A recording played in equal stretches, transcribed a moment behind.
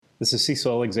This is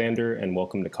Cecil Alexander, and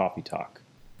welcome to Coffee Talk.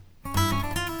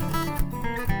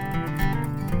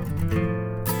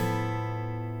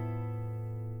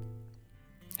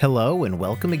 Hello, and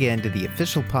welcome again to the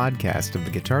official podcast of the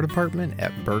guitar department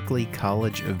at Berklee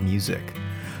College of Music.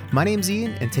 My name's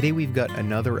Ian, and today we've got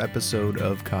another episode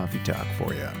of Coffee Talk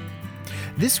for you.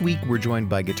 This week, we're joined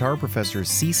by guitar professor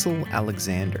Cecil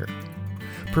Alexander.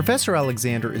 Professor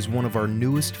Alexander is one of our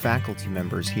newest faculty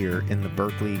members here in the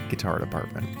Berklee Guitar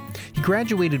Department. He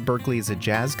graduated Berklee as a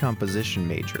jazz composition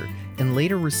major and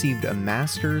later received a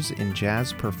master's in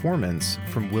jazz performance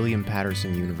from William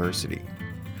Patterson University.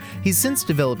 He's since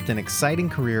developed an exciting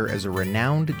career as a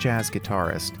renowned jazz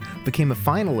guitarist, became a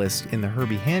finalist in the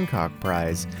Herbie Hancock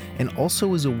Prize, and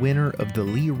also is a winner of the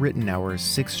Lee Ritenour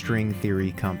Six-String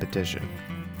Theory competition.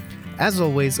 As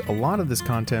always, a lot of this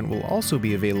content will also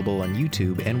be available on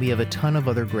YouTube, and we have a ton of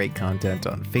other great content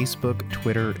on Facebook,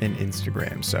 Twitter, and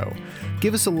Instagram, so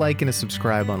give us a like and a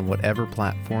subscribe on whatever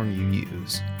platform you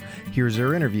use. Here's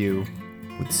our interview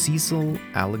with Cecil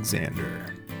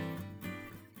Alexander.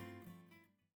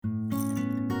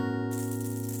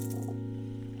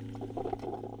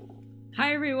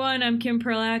 Hi everyone, I'm Kim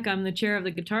Perlak. I'm the chair of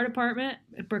the guitar department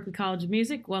at Berklee College of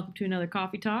Music. Welcome to another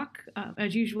Coffee Talk.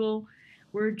 As usual,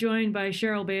 we're joined by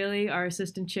Cheryl Bailey, our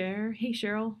assistant chair. Hey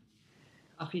Cheryl.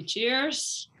 Coffee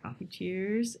cheers. Coffee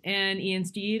cheers. And Ian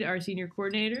Steed, our senior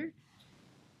coordinator.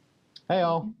 Hey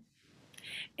all.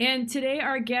 And today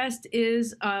our guest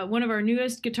is one of our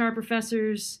newest guitar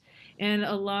professors and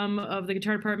alum of the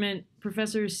guitar department,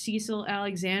 Professor Cecil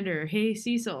Alexander. Hey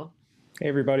Cecil. Hey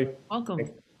everybody. Welcome.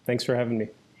 Thanks for having me.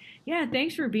 Yeah,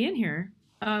 thanks for being here.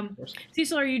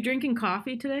 Cecil, are you drinking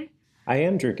coffee today? I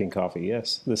am drinking coffee,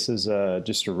 yes. This is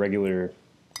just a regular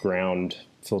ground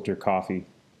filter coffee.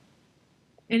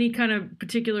 Any kind of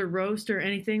particular roast or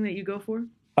anything that you go for?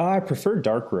 I prefer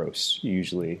dark roast,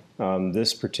 usually.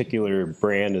 This particular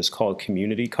brand is called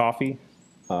Community Coffee,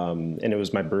 and it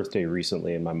was my birthday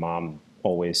recently, and my mom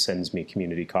always sends me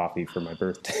community coffee for my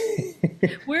birthday.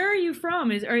 Where are you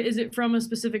from? Is it from a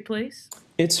specific place?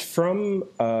 It's from,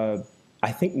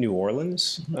 I think, New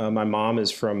Orleans. My mom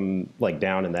is from, like,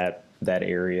 down in that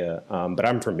area, but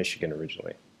I'm from Michigan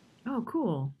originally. Oh,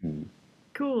 cool.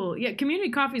 Cool. Yeah, community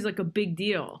coffee is like a big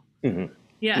deal. Mm-hmm.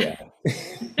 Yeah.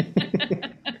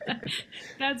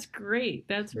 That's great.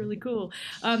 That's really cool.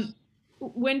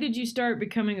 When did you start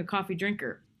becoming a coffee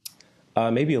drinker?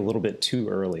 Maybe a little bit too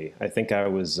early. I think I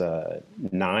was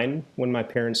 9 when my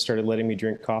parents started letting me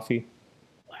drink coffee.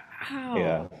 Wow.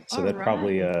 Yeah, so that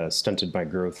probably stunted my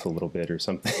growth a little bit or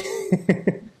something.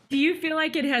 Do you feel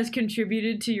like it has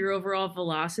contributed to your overall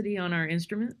velocity on our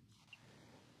instrument?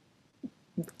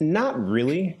 Not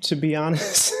really, to be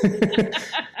honest.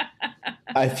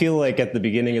 I feel like at the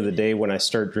beginning of the day when I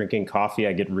start drinking coffee,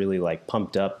 I get really like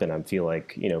pumped up and I feel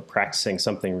like, practicing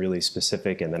something really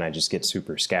specific, and then I just get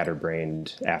super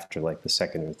scatterbrained after like the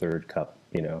second or third cup,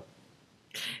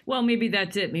 Well, maybe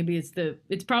that's it. Maybe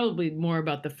it's probably more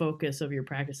about the focus of your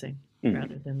practicing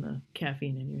rather than the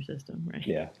caffeine in your system, right?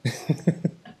 Yeah.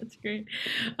 That's great.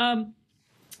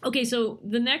 Okay, so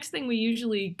the next thing we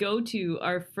usually go to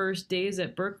are first days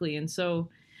at Berklee. And so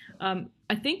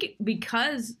I think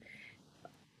because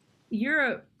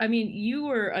you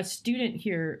were a student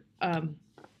here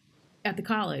at the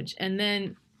college, and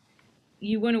then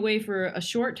you went away for a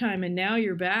short time, and now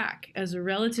you're back as a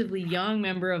relatively young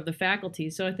member of the faculty.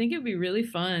 So I think it'd be really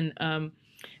fun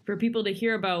for people to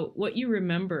hear about what you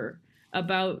remember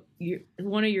about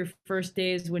one of your first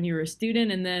days when you were a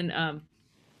student, and then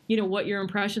what your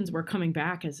impressions were coming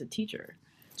back as a teacher.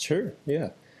 Sure, yeah.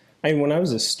 When I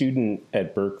was a student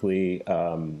at Berklee,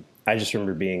 I just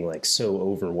remember being like so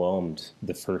overwhelmed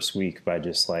the first week by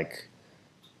just like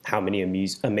how many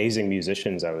amazing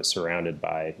musicians I was surrounded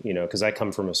by, because I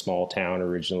come from a small town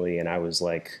originally, and I was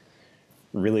like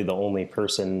really the only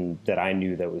person that I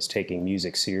knew that was taking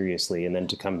music seriously. And then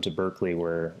to come to Berklee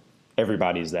where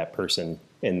everybody's that person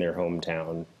in their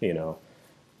hometown,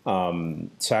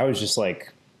 so I was just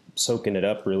like soaking it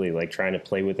up, really, like trying to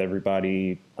play with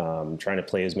everybody, trying to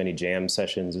play as many jam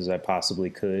sessions as I possibly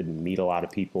could and meet a lot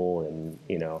of people.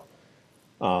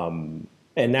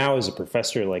 And now as a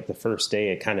professor, like the first day,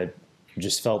 it kind of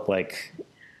just felt like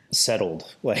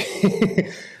settled, like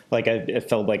it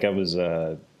felt like I was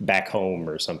back home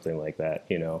or something like that,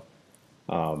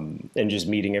 and just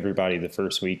meeting everybody the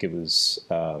first week, it was,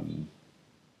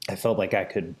 I felt like I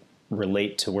could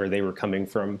relate to where they were coming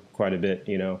from quite a bit,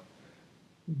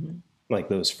 Mm-hmm. Like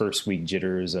those first week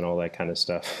jitters and all that kind of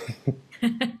stuff.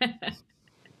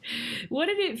 What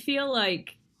did it feel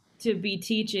like to be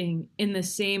teaching in the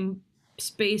same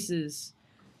spaces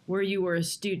where you were a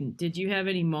student. Did you have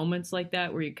any moments like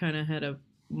that where you kind of had a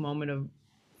moment of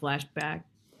flashback?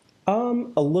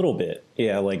 A little bit.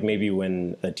 Yeah, like maybe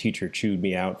when a teacher chewed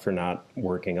me out for not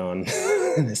working on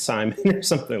an assignment or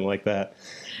something like that.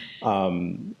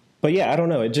 But yeah, I don't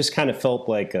know. It just kind of felt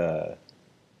like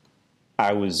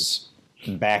I was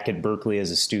back at Berklee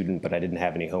as a student, but I didn't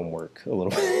have any homework a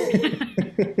little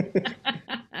bit.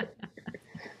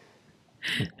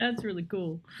 That's really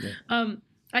cool. Yeah.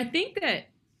 I think that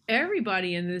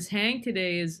everybody in this hang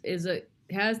today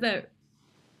has that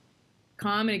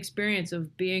common experience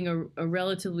of being a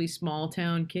relatively small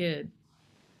town kid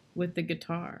with the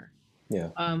guitar. Yeah.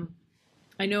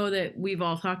 I know that we've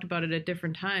all talked about it at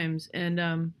different times, and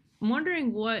I'm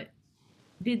wondering how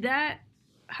did that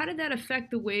affect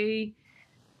the way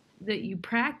that you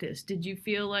practice? Did you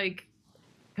feel like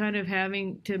kind of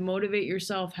having to motivate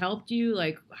yourself helped you?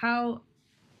 Like how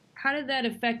did that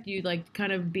affect you, like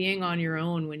kind of being on your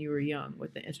own when you were young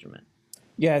with the instrument?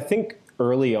 Yeah, I think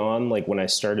early on, like when I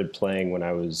started playing when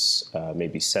I was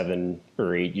maybe 7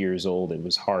 or 8 years old, it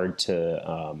was hard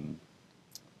to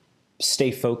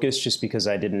stay focused just because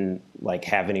I didn't like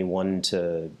have anyone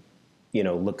to,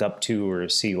 look up to or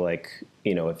see like,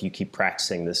 if you keep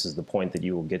practicing, this is the point that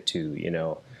you will get to.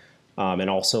 And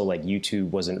also like YouTube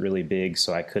wasn't really big,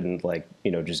 so I couldn't like,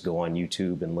 just go on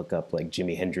YouTube and look up like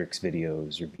Jimi Hendrix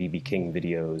videos or BB King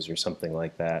videos or something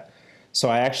like that. So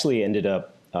I actually ended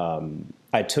up,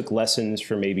 I took lessons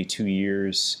for maybe 2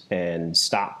 years and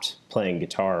stopped playing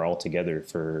guitar altogether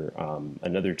for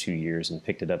another 2 years and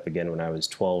picked it up again when I was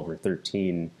 12 or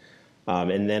 13.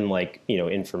 And then like,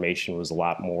 information was a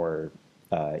lot more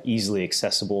easily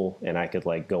accessible, and I could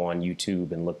like go on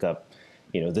YouTube and look up,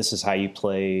 this is how you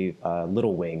play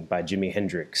Little Wing by Jimi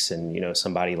Hendrix, and,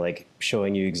 somebody like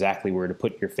showing you exactly where to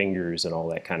put your fingers and all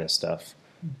that kind of stuff.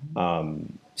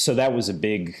 Mm-hmm. So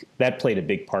that played a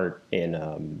big part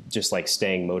in just like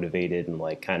staying motivated and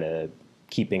like kind of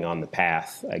keeping on the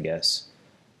path, I guess.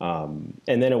 And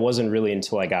then it wasn't really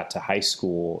until I got to high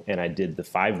school and I did the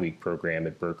 5-week program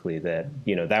at Berklee that,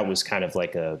 that was kind of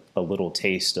like a little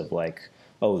taste of like,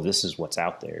 oh, this is what's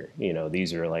out there.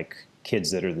 These are like kids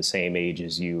that are the same age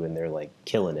as you and they're like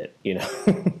killing it,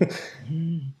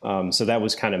 So that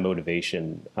was kind of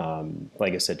motivation,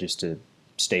 like I said, just to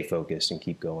stay focused and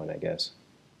keep going, I guess.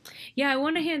 Yeah, I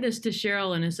want to hand this to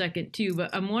Cheryl in a second too,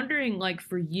 but I'm wondering, like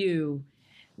for you,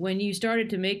 when you started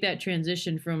to make that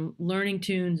transition from learning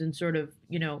tunes and sort of,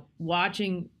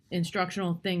 watching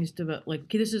instructional things to like,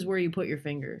 okay, this is where you put your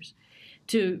fingers,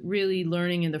 to really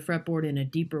learning in the fretboard in a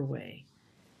deeper way.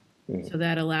 Mm-hmm. So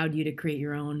that allowed you to create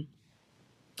your own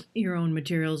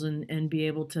materials and be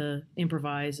able to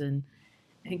improvise and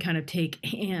kind of take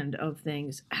hand of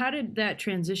things. How did that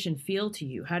transition feel to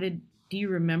you? Do you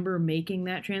remember making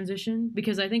that transition?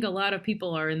 Because I think a lot of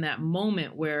people are in that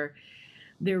moment where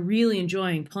they're really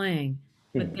enjoying playing,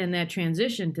 but then that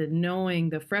transition to knowing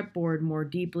the fretboard more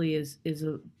deeply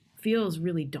feels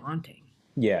really daunting.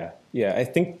 Yeah. I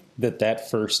think that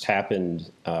first happened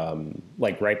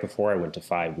like right before I went to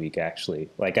 5-week, actually.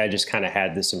 Like I just kind of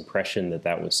had this impression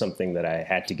that was something that I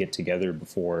had to get together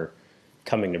before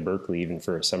coming to Berklee, even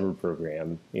for a summer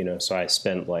program. So I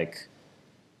spent like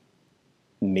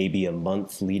maybe a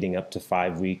month leading up to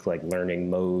 5-week, like learning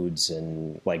modes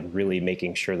and like really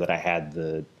making sure that I had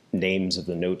the names of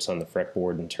the notes on the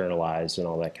fretboard internalized and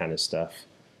all that kind of stuff.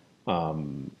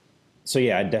 So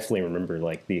yeah, I definitely remember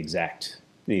like the exact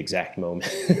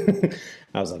moment.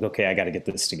 I was like, okay, I got to get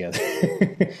this together.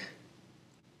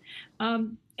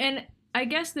 And I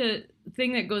guess the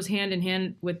thing that goes hand in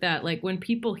hand with that, like when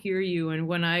people hear you and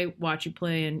when I watch you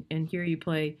play and hear you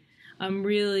play, I'm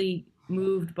really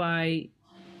moved by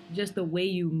just the way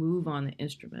you move on the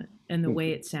instrument and the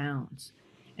way it sounds.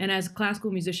 And as a classical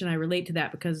musician, I relate to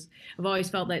that because I've always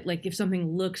felt like if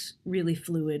something looks really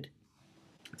fluid,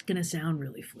 it's going to sound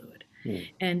really fluid.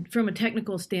 And from a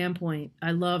technical standpoint,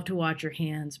 I love to watch your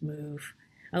hands move.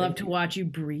 I love to watch you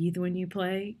breathe when you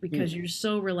play because you're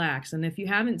so relaxed. And if you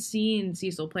haven't seen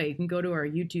Cecil play, you can go to our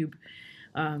YouTube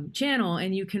channel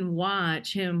and you can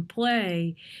watch him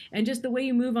play. And just the way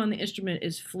you move on the instrument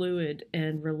is fluid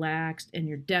and relaxed, and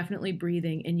you're definitely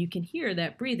breathing. And you can hear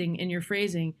that breathing in your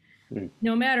phrasing.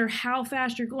 No matter how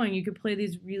fast you're going, you could play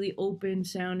these really open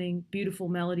sounding, beautiful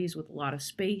melodies with a lot of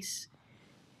space.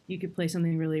 You could play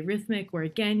something really rhythmic where,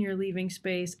 again, you're leaving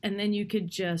space. And then you could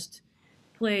just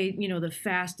play, the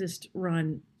fastest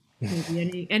run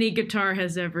maybe any guitar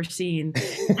has ever seen.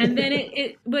 And then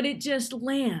it just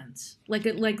lands like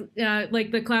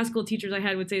the classical teachers I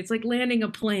had would say, it's like landing a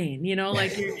plane,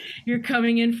 like you're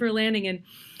coming in for a landing.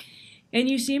 And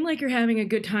you seem like you're having a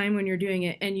good time when you're doing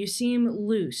it, and you seem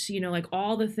loose, like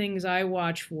all the things I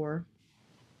watch for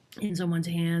in someone's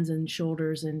hands and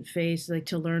shoulders and face, like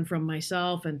to learn from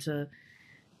myself and to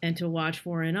watch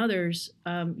for in others.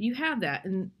 You have that.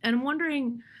 And I'm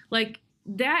wondering, like,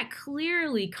 that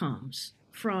clearly comes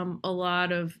from a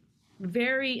lot of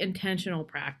very intentional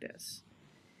practice.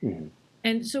 Mm-hmm.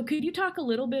 And so could you talk a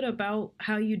little bit about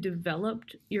how you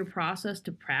developed your process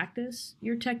to practice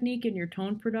your technique and your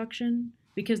tone production?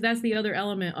 Because that's the other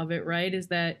element of it, right? Is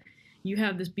that you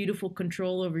have this beautiful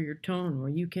control over your tone where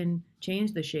you can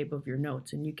change the shape of your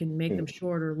notes and you can make them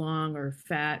short or long or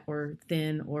fat or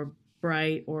thin or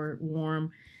bright or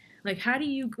warm. Like, how do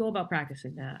you go about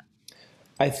practicing that?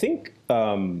 I think,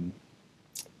 a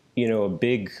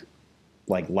big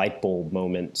like light bulb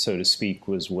moment, so to speak,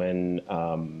 was when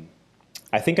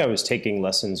I think I was taking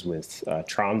lessons with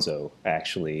Tronzo,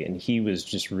 actually, and he was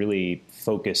just really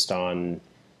focusing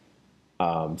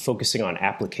on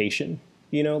application,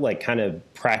 like kind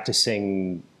of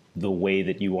practicing the way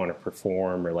that you want to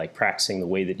perform or like practicing the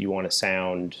way that you want to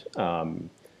sound.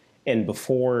 And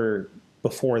before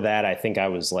that, I think I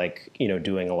was like,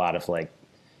 doing a lot of like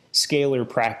scalar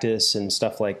practice and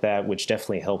stuff like that, which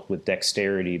definitely helped with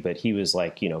dexterity. But he was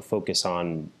like, focus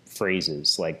on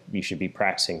phrases, like you should be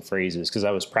practicing phrases, because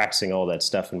I was practicing all that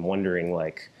stuff and wondering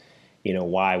like,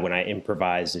 why when I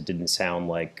improvised it didn't sound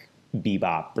like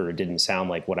bebop or it didn't sound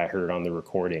like what I heard on the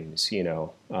recordings,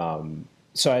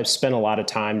 So I've spent a lot of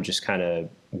time just kind of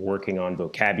working on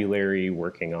vocabulary,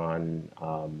 working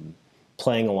on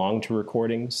playing along to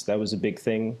recordings. That was a big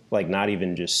thing, like not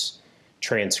even just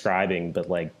transcribing,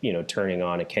 but like, turning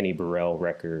on a Kenny Burrell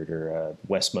record or a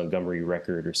Wes Montgomery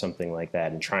record or something like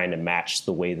that and trying to match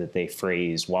the way that they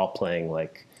phrase while playing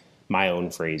like my own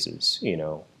phrases,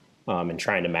 and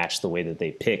trying to match the way that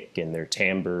they pick and their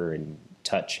timbre and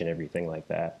touch and everything like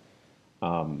that.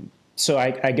 So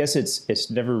I guess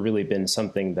it's never really been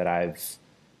something that I've,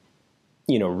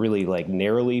 really like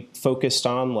narrowly focused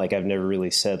on. Like I've never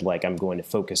really said like I'm going to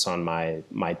focus on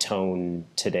my tone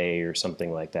today or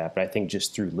something like that. But I think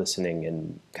just through listening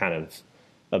and kind of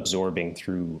absorbing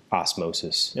through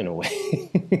osmosis in a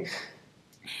way.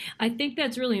 I think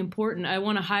that's really important. I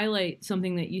want to highlight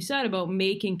something that you said about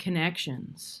making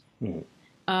connections. Mm-hmm.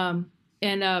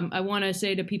 I want to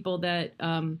say to people that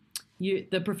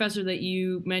the professor that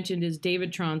you mentioned is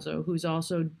David Tronzo, who's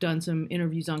also done some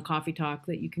interviews on Coffee Talk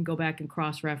that you can go back and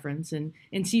cross-reference and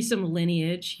see some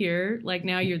lineage here. Like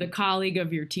now you're the colleague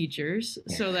of your teachers,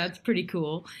 so that's pretty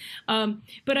cool.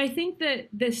 But I think that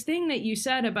this thing that you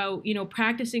said about,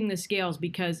 practicing the scales,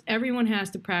 because everyone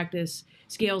has to practice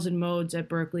scales and modes at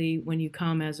Berklee when you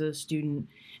come as a student,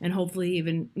 and hopefully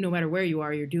even no matter where you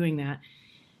are, you're doing that.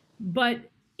 But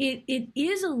it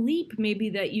is a leap maybe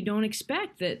that you don't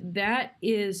expect, that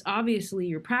is obviously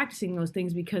you're practicing those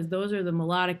things because those are the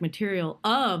melodic material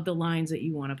of the lines that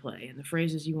you want to play and the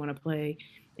phrases you want to play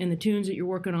and the tunes that you're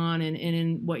working on and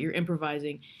in what you're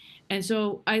improvising. And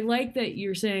so I like that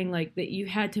you're saying like that you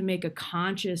had to make a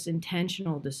conscious,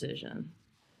 intentional decision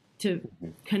to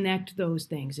connect those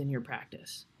things in your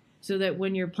practice so that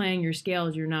when you're playing your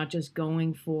scales, you're not just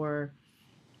going for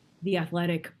the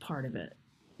athletic part of it.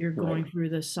 You're going through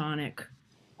the sonic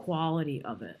quality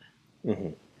of it. Mm-hmm.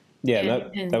 Yeah,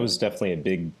 that was definitely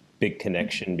a big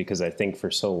connection, because I think for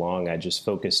so long I just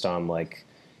focused on like,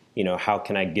 how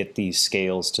can I get these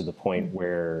scales to the point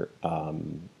where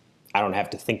I don't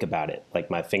have to think about it. Like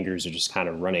my fingers are just kind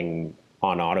of running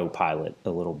on autopilot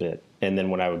a little bit. And then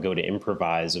when I would go to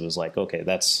improvise, it was like, okay,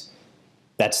 that's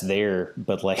there,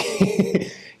 but like,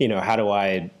 how do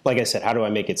I, like I said, how do I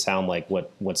make it sound like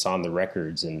what's on the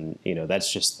records? And,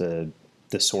 that's just the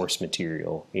source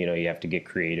material, you have to get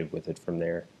creative with it from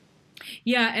there.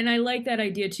 Yeah. And I like that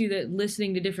idea too, that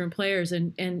listening to different players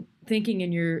and thinking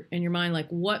in your mind, like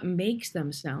what makes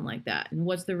them sound like that? And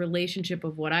what's the relationship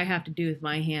of what I have to do with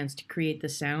my hands to create the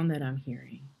sound that I'm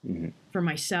hearing for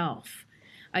myself?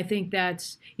 I think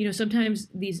that's, sometimes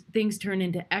these things turn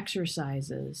into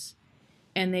exercises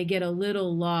and they get a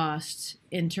little lost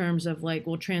in terms of like,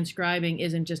 well, transcribing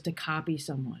isn't just to copy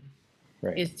someone.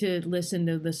 Right. It's to listen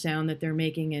to the sound that they're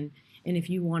making. And if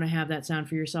you want to have that sound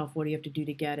for yourself, what do you have to do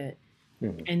to get it?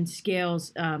 Mm-hmm. And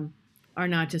scales are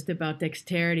not just about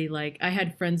dexterity. Like I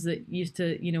had friends that used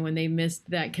to, when they missed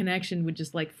that connection, would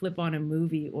just like flip on a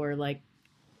movie or like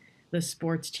the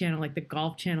sports channel, like the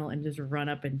golf channel, and just run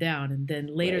up and down. And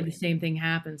then later the same thing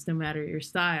happens, no matter your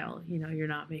style, you're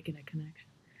not making a connection.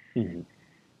 Mm-hmm.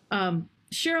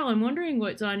 Cheryl, I'm wondering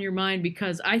what's on your mind,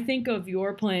 because I think of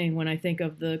your playing when I think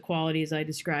of the qualities I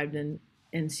described and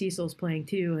Cecil's playing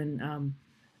too. And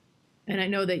And I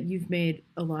know that you've made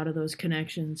a lot of those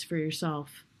connections for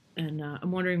yourself. And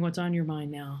I'm wondering what's on your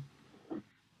mind now.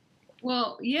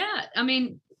 Well, yeah. I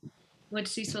mean, what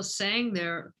Cecil's saying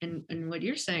there and what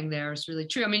you're saying there is really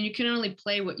true. I mean, you can only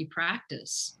play what you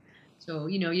practice. So,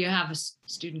 you have a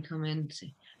student come in and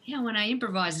say, yeah, when I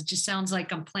improvise, it just sounds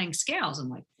like I'm playing scales. I'm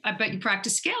like, I bet you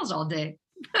practice scales all day.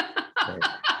 Right.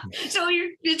 So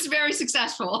it's very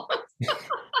successful.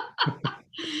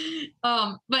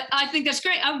 But I think that's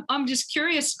great. I'm just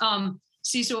curious,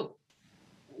 Cecil,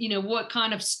 what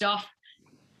kind of stuff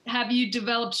have you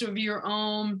developed sort of your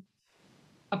own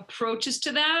approaches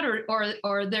to that, or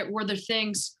were there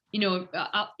things,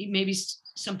 maybe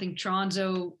something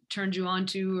Tronzo turned you on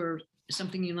to, or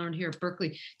something you learned here at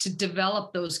Berklee to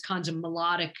develop those kinds of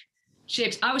melodic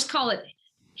shapes? I always call it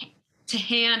to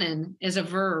Hanon as a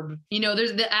verb.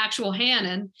 There's the actual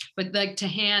Hanon, but like to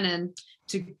Hanon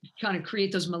to kind of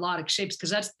create those melodic shapes,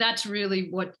 because that's really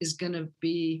what is going to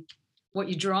be what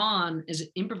you draw on as an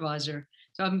improviser.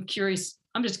 So I'm curious.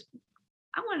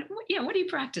 What are you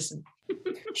practicing?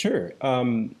 Sure.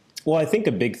 Well, I think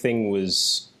a big thing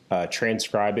was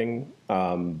transcribing,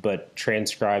 but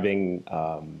transcribing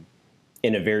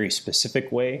in a very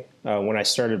specific way. When I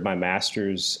started my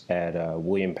master's at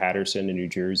William Patterson in New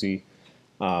Jersey,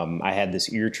 I had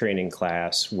this ear training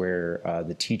class where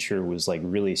the teacher was like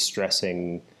really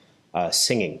stressing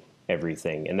singing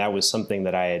everything. And that was something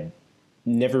that I had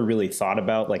never really thought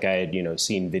about. Like I had,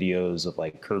 seen videos of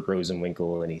like Kurt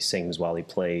Rosenwinkel and he sings while he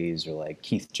plays, or like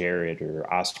Keith Jarrett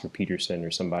or Oscar Peterson or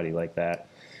somebody like that.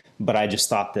 But I just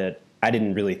thought that I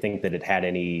didn't really think that it had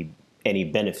any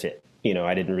benefit.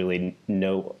 I didn't really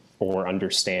know or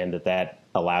understand that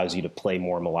allows you to play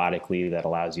more melodically, that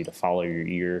allows you to follow your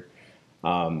ear.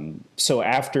 So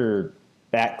after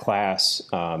that class,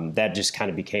 that just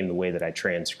kind of became the way that I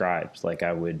transcribed. Like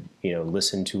I would,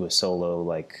 listen to a solo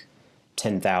like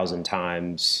 10,000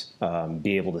 times,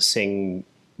 be able to sing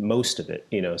most of it.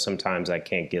 Sometimes I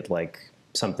can't get like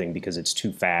something because it's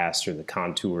too fast or the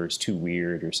contour is too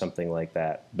weird or something like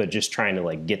that. But just trying to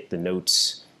like get the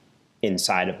notes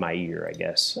inside of my ear, I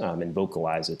guess, and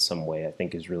vocalize it some way, I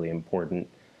think is really important.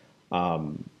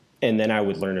 And then I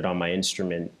would learn it on my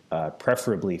instrument,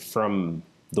 preferably from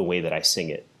the way that I sing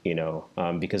it,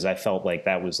 because I felt like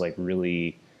that was like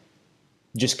really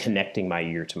just connecting my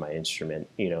ear to my instrument,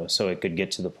 so it could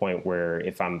get to the point where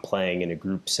if I'm playing in a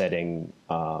group setting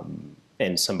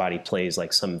and somebody plays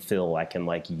like some fill, I can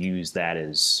like use that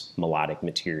as melodic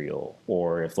material.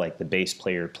 Or if like the bass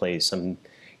player plays some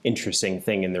interesting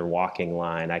thing in their walking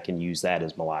line, I can use that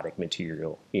as melodic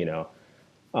material,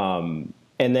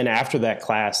 and then after that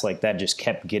class, like that just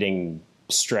kept getting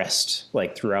stressed,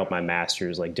 like throughout my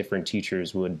master's. Like different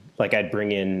teachers would, like I'd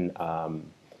bring in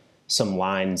some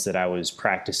lines that I was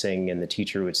practicing and the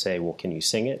teacher would say, well, can you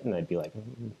sing it? And I'd be like,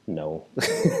 no.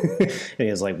 And he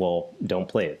was like, well, don't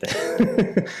play it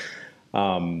then.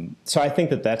 So I think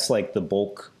that that's like the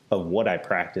bulk of what I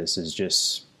practice, is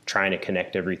just trying to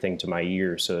connect everything to my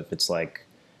ear. So if it's like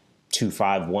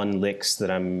 2-5-1 licks that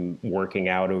I'm working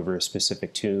out over a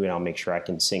specific tune, I'll make sure I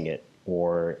can sing it.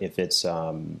 Or if it's,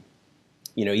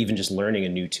 even just learning a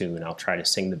new tune, I'll try to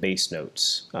sing the bass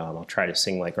notes. I'll try to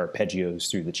sing like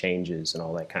arpeggios through the changes and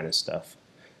all that kind of stuff.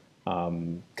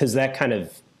 Because that kind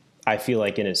of, I feel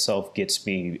like in itself gets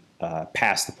me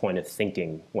past the point of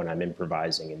thinking when I'm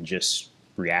improvising and just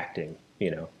reacting,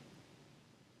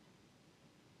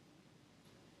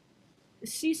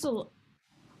 Cecil,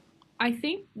 I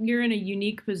think you're in a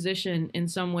unique position in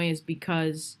some ways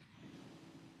because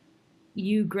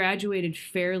you graduated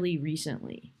fairly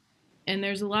recently. And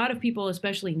there's a lot of people,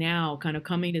 especially now, kind of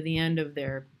coming to the end of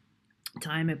their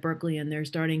time at Berklee, and they're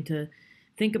starting to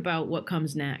think about what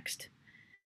comes next.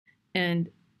 And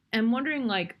I'm wondering,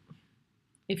 like,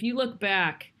 if you look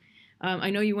back, I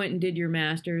know you went and did your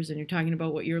master's and you're talking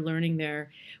about what you're learning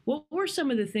there. What were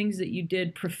some of the things that you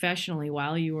did professionally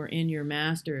while you were in your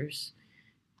master's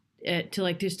to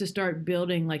like just to start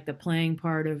building like the playing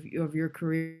part of your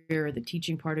career or the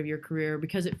teaching part of your career?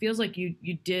 Because it feels like you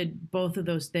did both of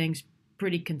those things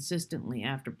pretty consistently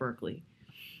after Berklee.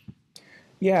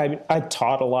 Yeah, I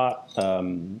taught a lot.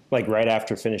 Like right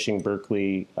after finishing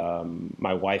Berklee,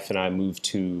 my wife and I moved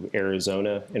to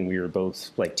Arizona, and we were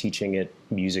both like teaching at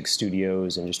music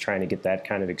studios and just trying to get that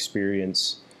kind of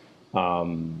experience.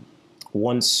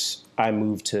 Once I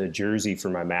moved to Jersey for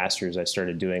my master's, I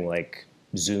started doing like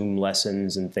Zoom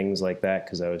lessons and things like that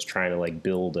because I was trying to like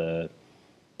build a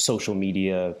social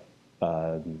media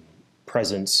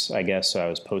presence, I guess. So I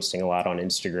was posting a lot on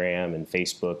Instagram and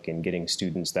Facebook and getting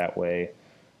students that way.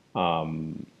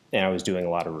 And I was doing a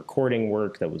lot of recording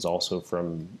work that was also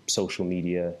from social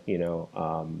media,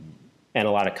 and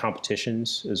a lot of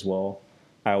competitions as well.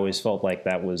 I always felt like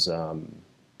that was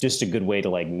just a good way to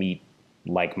like meet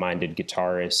like-minded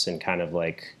guitarists and kind of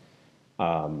like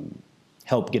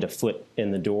help get a foot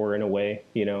in the door in a way,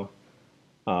 you know.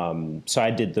 So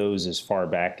I did those as far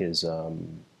back as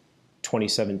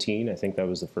 2017. I think that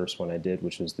was the first one I did,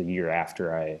 which was the year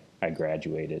after I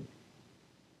graduated.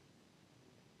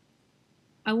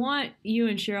 I want you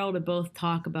and Cheryl to both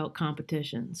talk about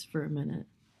competitions for a minute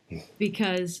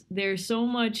because there's so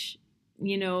much,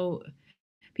 you know,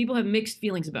 people have mixed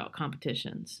feelings about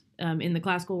competitions in the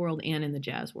classical world and in the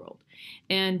jazz world.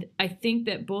 And I think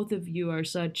that both of you are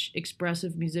such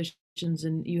expressive musicians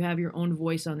and you have your own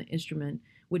voice on the instrument,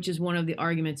 which is one of the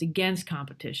arguments against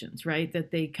competitions, right?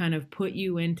 That they kind of put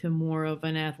you into more of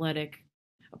an athletic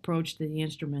approach to the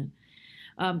instrument.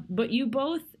 But you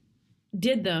both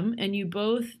did them, and you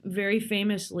both very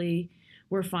famously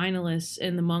were finalists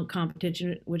in the Monk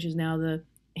competition, which is now the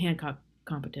Hancock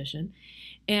competition.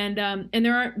 And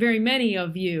there aren't very many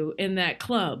of you in that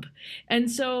club. And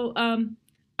so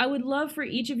I would love for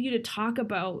each of you to talk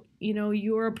about, you know,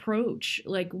 your approach,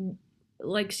 like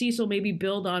Cecil, maybe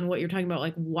build on what you're talking about,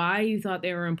 like why you thought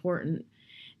they were important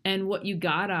and what you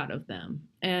got out of them.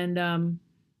 And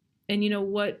you know,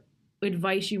 what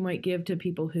advice you might give to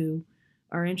people who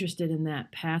are interested in that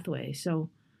pathway. So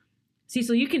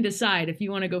Cecil, you can decide if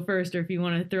you want to go first or if you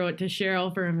want to throw it to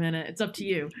Cheryl for a minute. It's up to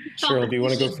you. Cheryl, do you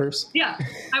want to go first? Yeah,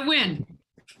 I win.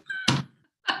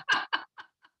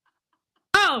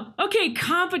 Oh, okay.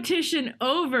 Competition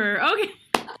over. Okay.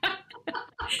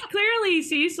 Clearly,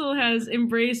 Cecil has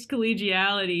embraced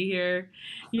collegiality here,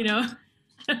 you know.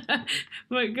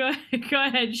 But go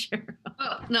ahead, Cheryl.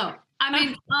 Oh, no, I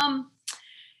mean,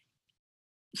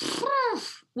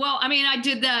 well, I mean, I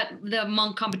did that. The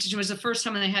Monk competition was the first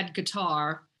time they had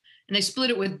guitar, and they split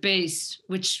it with bass,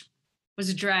 which was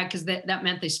a drag because that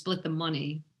meant they split the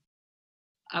money.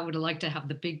 I would have liked to have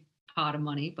the big pot of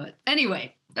money, but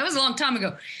anyway, that was a long time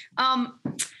ago.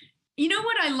 You know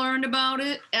what I learned about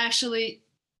it actually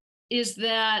is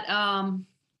that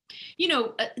you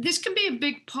know, this can be a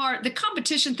big part. The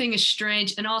competition thing is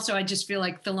strange, and also I just feel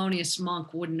like Thelonious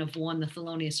Monk wouldn't have won the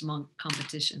Thelonious Monk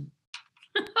competition.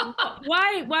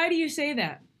 Why do you say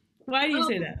that? Why do you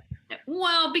say that?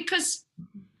 Well, because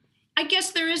I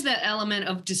guess there is that element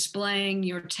of displaying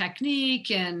your technique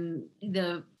and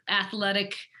the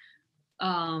athletic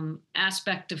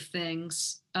aspect of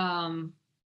things.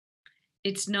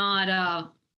 It's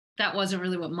not, that wasn't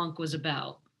really what Monk was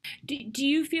about. Do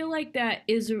you feel like that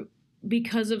is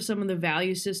because of some of the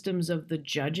value systems of the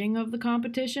judging of the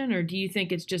competition, or do you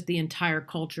think it's just the entire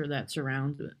culture that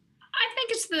surrounds it? I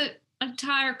think it's the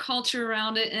entire culture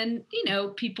around it, and you know,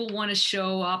 people want to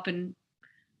show up and,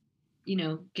 you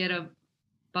know, get a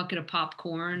bucket of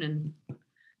popcorn, and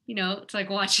you know, it's like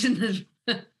watching the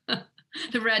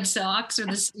the Red Sox or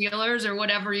the Steelers or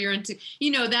whatever you're into,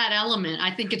 you know, that element.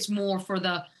 I think it's more for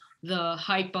the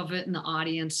hype of it, and the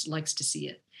audience likes to see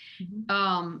it.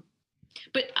 Mm-hmm.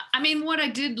 But I mean, what I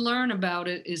did learn about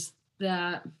it is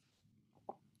that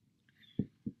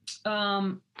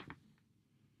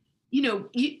you know,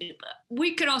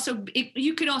 you could also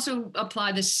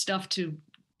apply this stuff to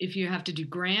if you have to do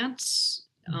grants.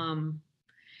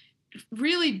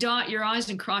 Really dot your I's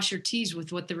and cross your T's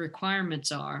with what the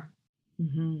requirements are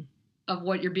of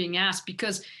what you're being asked,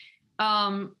 because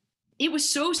it was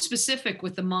so specific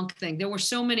with the Monk thing. There were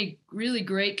so many really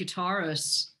great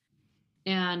guitarists,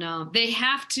 and they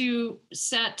have to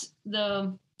set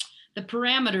the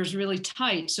parameters really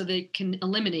tight so they can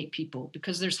eliminate people,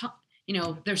 because there's so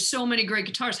many great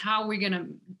guitarists. How are we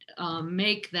going to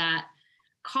make that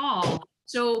call?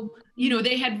 So, you know,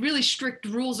 they had really strict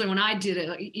rules. And when I did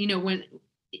it, you know, when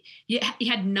you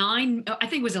had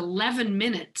 11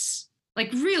 minutes,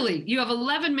 like really, you have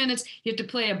 11 minutes, you have to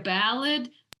play a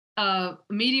ballad, a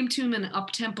medium tune and an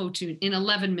up-tempo tune in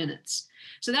 11 minutes.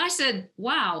 So then I said,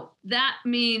 wow, that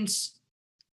means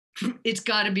it's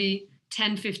got to be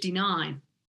 10:59.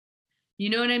 You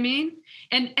know what I mean?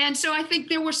 And so I think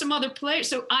there were some other players.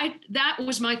 So that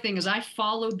was my thing, is I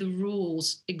followed the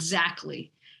rules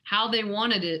exactly how they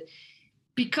wanted it,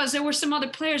 because there were some other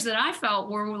players that I felt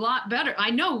were a lot better.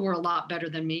 I know were a lot better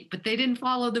than me, but they didn't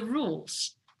follow the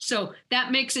rules. So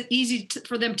that makes it easy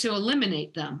for them to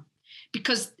eliminate them,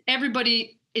 because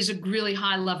everybody is a really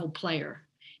high level player,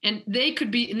 and they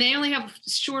only have a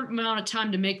short amount of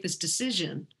time to make this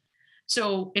decision.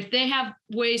 So if they have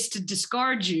ways to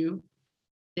discard you,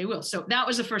 they will. So that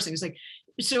was the first thing. It's like,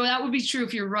 so that would be true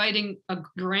if you're writing a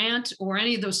grant or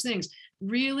any of those things.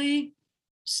 Really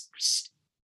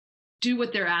do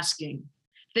what they're asking.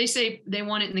 They say they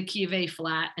want it in the key of A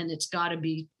flat, and it's got to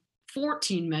be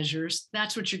 14 measures,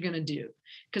 that's what you're going to do.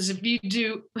 Because if you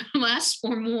do less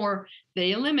or more,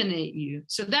 they eliminate you.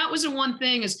 So that was the one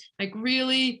thing, is like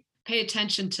really pay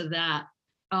attention to that.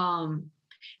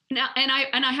 Now, and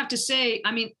I have to say,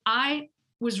 I mean, I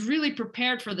was really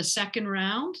prepared for the second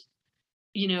round,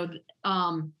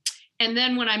 and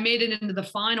then when I made it into the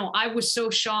final, I was so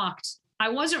shocked. I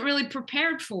wasn't really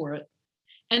prepared for it.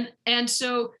 And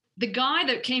so the guy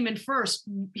that came in first,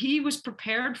 he was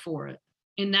prepared for it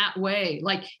in that way.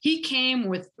 Like, he came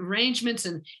with arrangements,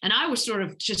 and I was sort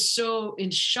of just so in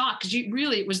shock, because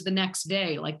it was the next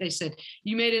day. Like they said,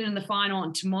 you made it in the final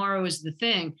and tomorrow is the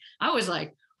thing. I was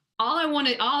like, all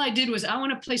I did was I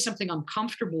want to play something I'm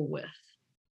comfortable with,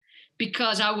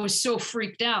 because I was so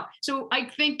freaked out. So I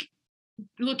think,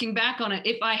 looking back on it,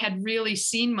 if I had really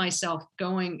seen myself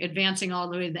advancing all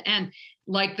the way to the end,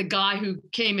 like the guy who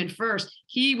came in first,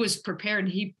 he was prepared.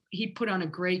 He put on a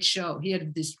great show. He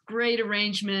had these great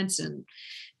arrangements, and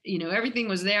everything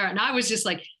was there. And I was just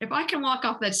like, if I can walk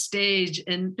off that stage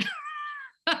and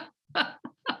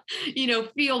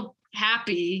feel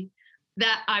happy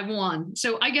that I won.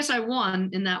 So I guess I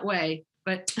won in that way.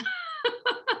 But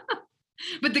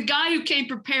but the guy who came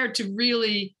prepared to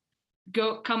really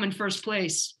come in first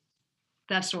place,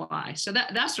 that's why. So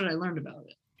that's what I learned about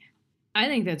it. I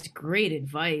think that's great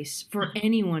advice for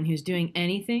anyone who's doing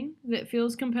anything that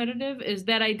feels competitive, is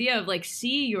that idea of like,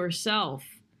 see yourself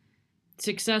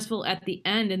successful at the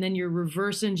end, and then you're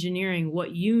reverse engineering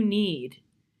what you need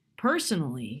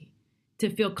personally to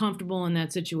feel comfortable in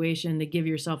that situation, to give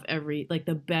yourself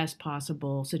the best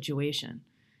possible situation.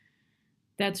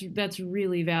 That's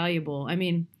really valuable. I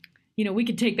mean, we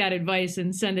could take that advice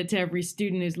and send it to every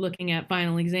student who's looking at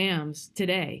final exams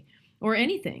today, or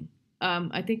anything.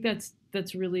 I think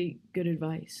that's really good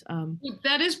advice.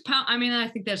 That is, I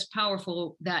think that's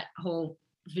powerful. That whole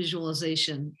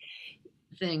visualization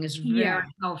thing is very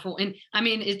powerful. And I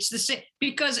mean, it's the same,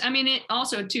 because it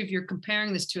also too, if you're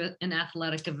comparing this to an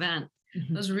athletic event,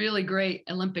 those really great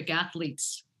Olympic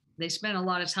athletes, they spend a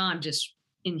lot of time just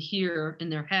in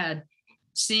their head,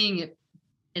 seeing it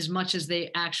as much as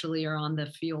they actually are on the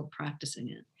field practicing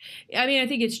it. I mean, I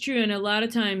think it's true. And a lot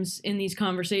of times in these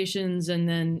conversations, and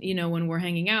then, when we're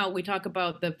hanging out, we talk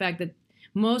about the fact that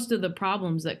most of the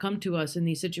problems that come to us in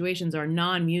these situations are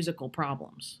non-musical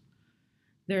problems.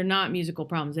 They're not musical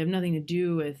problems. They have nothing to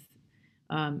do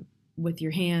with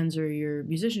your hands or your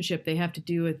musicianship. They have to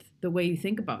do with the way you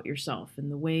think about yourself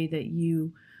and the way that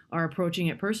you are approaching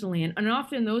it personally. And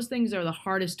often those things are the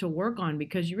hardest to work on,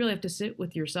 because you really have to sit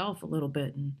with yourself a little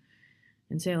bit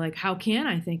and say, like, how can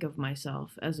I think of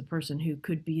myself as a person who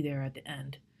could be there at the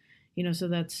end? So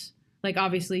that's like,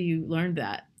 obviously you learned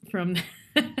that from.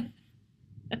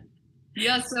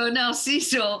 Yeah. So now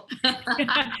Cecil. All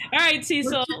right,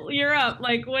 Cecil, you're up.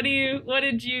 Like, what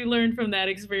did you learn from that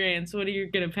experience? What are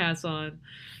you going to pass on?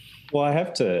 Well, I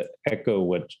have to echo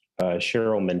what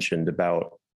Cheryl mentioned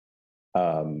about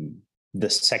the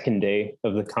second day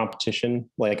of the competition.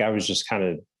 Like, I was just kind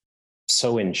of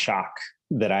so in shock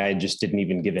that I just didn't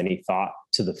even give any thought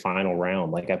to the final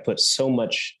round. Like, I put so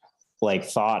much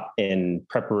thought and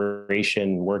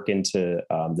preparation work into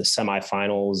the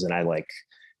semifinals, and I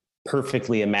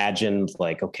perfectly imagined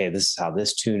okay, this is how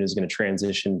this tune is going to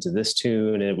transition to this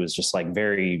tune. And it was just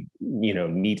very,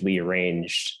 neatly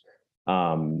arranged.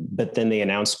 But then they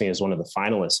announced me as one of the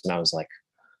finalists, and I was like,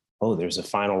 oh, there's a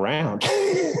final round.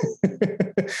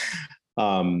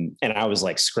 And I was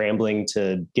scrambling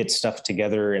to get stuff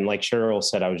together. And like Cheryl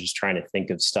said, I was just trying to think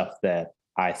of stuff that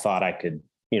I thought I could,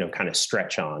 kind of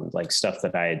stretch on, stuff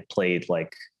that I had played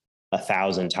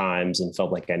 1,000 times and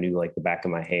felt like I knew the back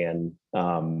of my hand.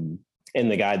 And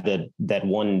the guy that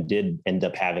won did end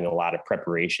up having a lot of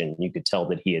preparation. You could tell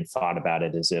that he had thought about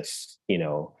it as if,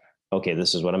 okay,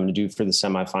 this is what I'm going to do for the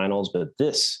semifinals, but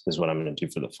this is what I'm going to do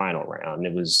for the final round. And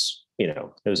it was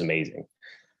amazing.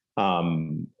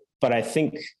 But I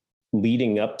think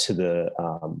leading up to the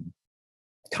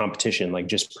competition,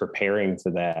 just preparing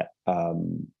for that,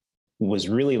 was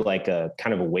really a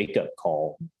kind of a wake up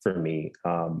call for me.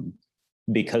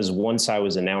 Because once I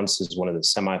was announced as one of the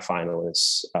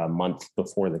semifinalists a month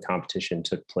before the competition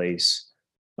took place,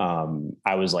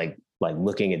 I was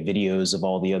looking at videos of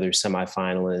all the other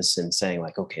semifinalists and saying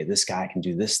okay, this guy can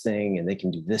do this thing and they can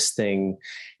do this thing,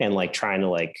 and trying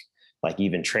to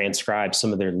even transcribe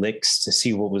some of their licks to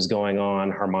see what was going on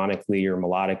harmonically or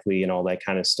melodically and all that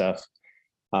kind of stuff.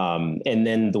 And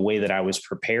then the way that I was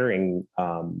preparing,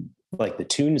 the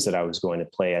tunes that I was going to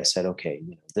play, I said, okay,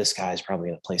 this guy's probably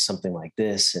going to play something like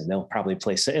this, and they'll probably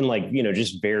play, and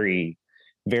just very,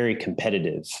 very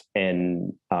competitive.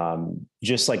 And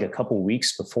just a couple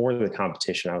weeks before the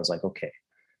competition, I was like, okay,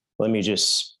 let me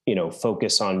just,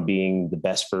 focus on being the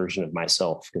best version of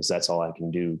myself, because that's all I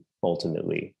can do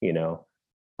ultimately,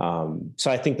 So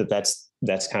I think that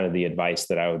that's kind of the advice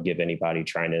that I would give anybody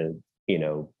trying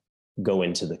to, go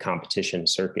into the competition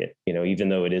circuit. Even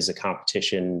though it is a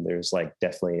competition, there's like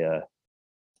definitely a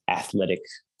athletic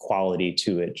quality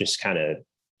to it. Just kind of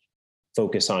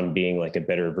focus on being like a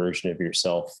better version of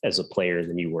yourself as a player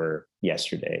than you were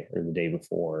yesterday or the day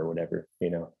before or whatever.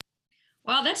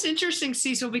 Wow, that's interesting,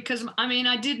 Cecil, because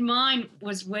I did mine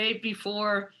was way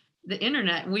before the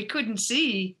internet. We couldn't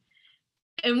see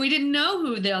and we didn't know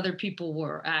who the other people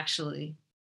were actually.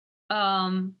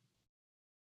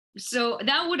 So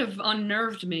that would have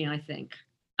unnerved me, I think.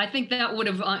 I think that would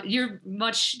have, you're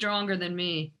much stronger than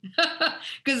me,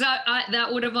 because I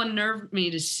that would have unnerved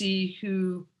me to see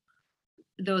who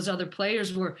those other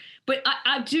players were. But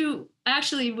I do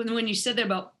actually, when you said that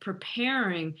about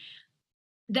preparing,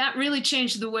 that really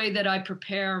changed the way that I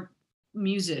prepare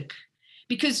music.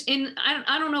 Because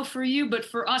I don't know for you, but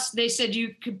for us, they said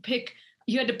you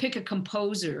had to pick a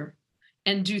composer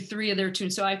and do 3 of their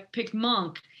tunes. So I picked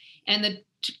Monk, and the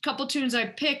couple tunes I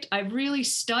picked, I really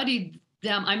studied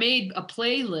them. I made a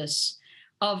playlist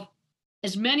of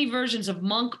as many versions of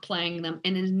Monk playing them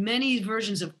and as many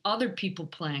versions of other people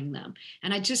playing them.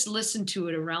 And I just listened to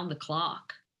it around the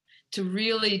clock to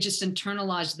really just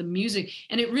internalize the music.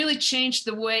 And it really changed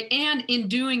the way, and in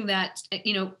doing that,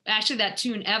 actually that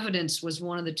tune Evidence was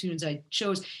one of the tunes I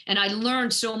chose. And I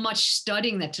learned so much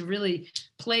studying that to really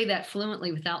play that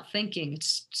fluently without thinking.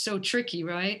 It's so tricky,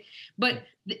 right? But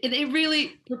it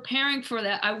really, preparing for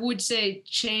that, I would say,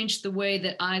 changed the way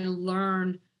that I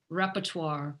learn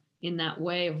repertoire in that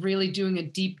way of really doing a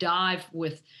deep dive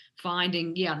with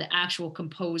finding, the actual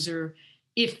composer,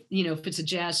 if it's a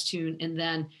jazz tune, and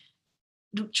then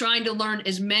trying to learn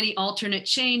as many alternate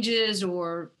changes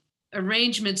or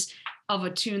arrangements of a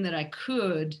tune that I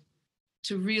could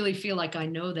to really feel like I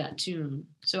know that tune.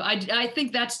 So I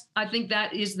think that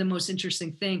is the most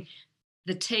interesting thing.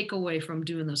 The takeaway from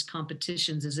doing those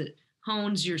competitions is it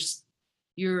hones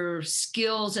your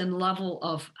skills and level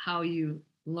of how you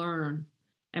learn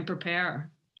and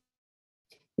prepare.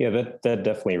 Yeah, that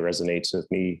definitely resonates with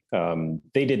me.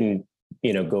 They didn't,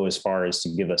 go as far as to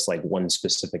give us like one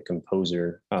specific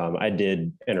composer. I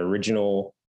did an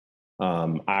original,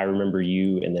 I Remember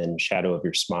You, and then Shadow of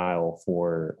Your Smile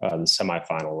for the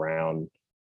semifinal round.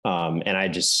 And I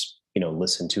just,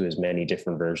 listened to as many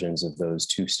different versions of those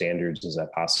 2 standards as I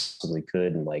possibly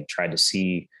could, and like tried to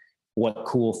see what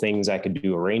cool things I could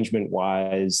do arrangement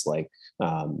wise, like,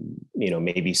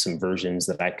 maybe some versions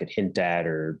that I could hint at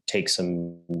or take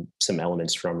some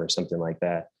elements from or something like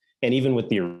that. And even with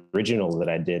the original that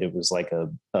I did, it was like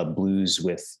a blues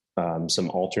with some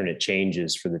alternate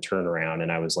changes for the turnaround.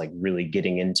 And I was like really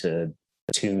getting into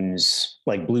tunes,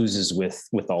 like blueses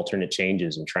with alternate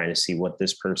changes, and trying to see what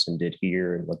this person did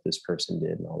here and what this person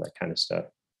did and all that kind of stuff.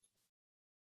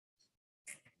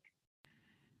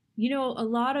 A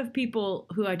lot of people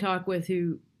who I talk with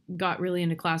who got really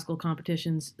into classical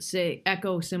competitions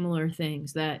echo similar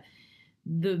things, that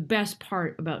the best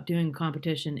part about doing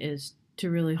competition is to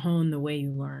really hone the way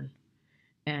you learn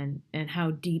and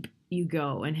how deep you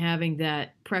go, and having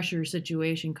that pressure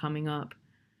situation coming up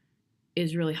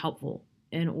is really helpful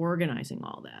in organizing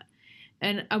all that.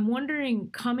 And I'm wondering,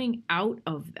 coming out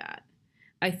of that,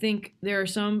 I think there are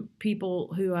some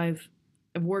people who I've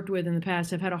worked with in the past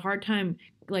have had a hard time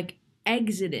like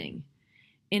exiting,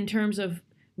 in terms of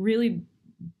really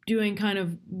doing kind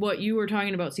of what you were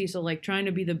talking about, Cecil, like trying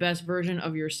to be the best version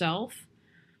of yourself,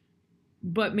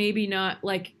 but maybe not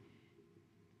like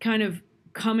kind of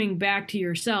coming back to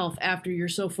yourself after you're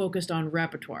so focused on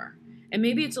repertoire. And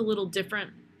maybe it's a little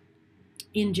different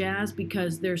in jazz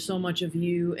because there's so much of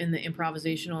you in the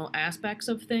improvisational aspects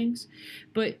of things.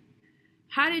 But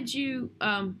how did you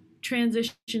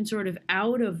transition sort of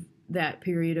out of that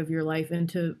period of your life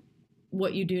into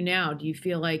what you do now? Do you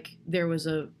feel like there was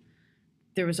a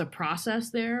process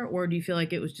there, or do you feel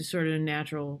like it was just sort of a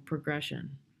natural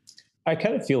progression? I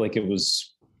kind of feel like it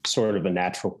was sort of a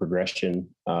natural progression,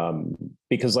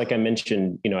 because like I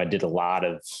mentioned, I did a lot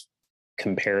of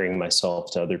comparing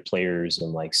myself to other players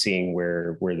and like seeing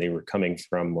where they were coming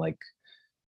from, like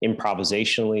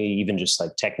improvisationally, even just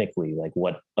like technically, like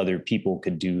what other people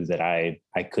could do that I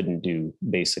couldn't do,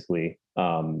 basically.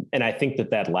 And I think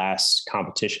that last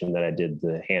competition that I did,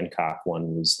 the Hancock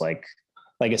one, was like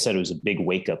I said, it was a big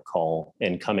wake up call.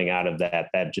 And coming out of that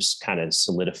just kind of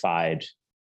solidified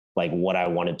like what I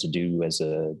wanted to do as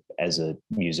a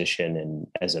musician and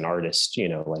as an artist,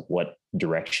 like what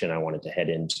direction I wanted to head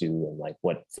into and like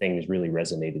what things really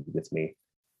resonated with me.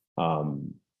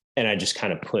 And I just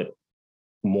kind of put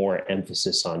more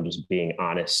emphasis on just being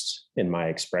honest in my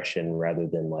expression rather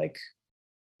than like,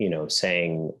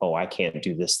 saying, oh, I can't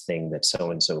do this thing that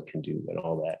so-and-so can do and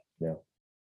all that,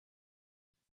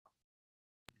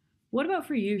 What about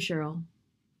for you, Cheryl?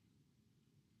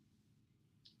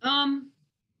 I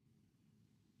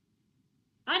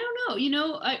don't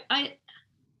know.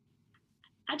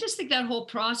 I just think that whole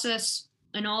process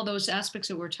and all those aspects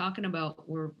that we're talking about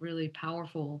were really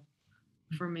powerful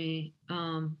for me.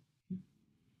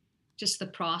 Just the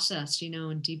process,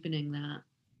 and deepening that.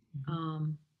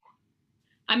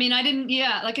 I mean, I didn't,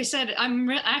 like I said, I'm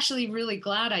actually really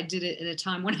glad I did it at a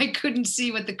time when I couldn't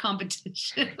see what the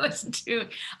competition was doing.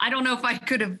 I don't know if I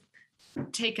could have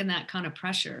taken that kind of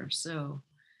pressure. So,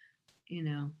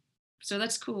 so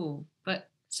that's cool. But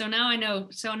so now I know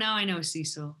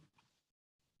Cecil.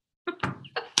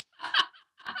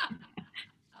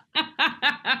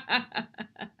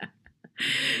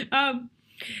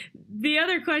 The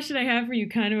other question I have for you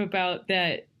kind of about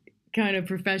that kind of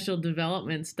professional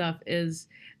development stuff is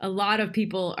a lot of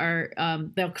people are,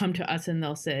 they'll come to us and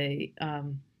they'll say,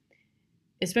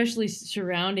 especially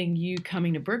surrounding you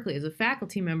coming to Berklee as a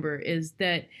faculty member, is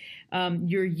that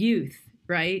your youth,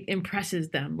 right, impresses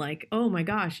them. Like, oh my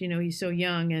gosh, he's so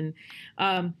young.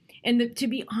 And to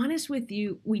be honest with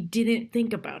you, we didn't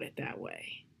think about it that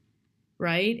way,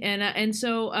 right? And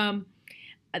so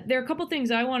there are a couple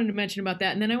things I wanted to mention about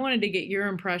that, and then I wanted to get your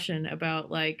impression about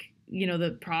like,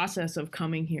 the process of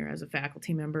coming here as a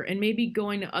faculty member and maybe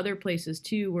going to other places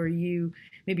too where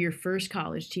maybe your first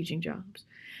college teaching jobs.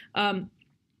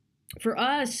 For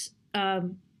us,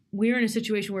 we were in a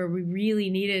situation where we really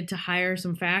needed to hire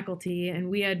some faculty, and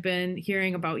we had been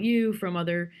hearing about you from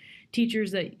other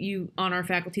teachers on our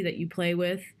faculty that you play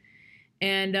with.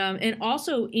 And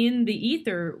also in the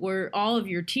ether were all of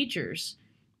your teachers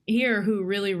here who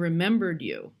really remembered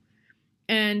you.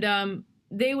 And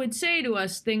they would say to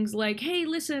us things like, hey,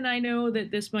 listen, I know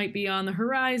that this might be on the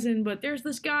horizon, but there's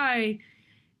this guy.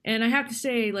 And I have to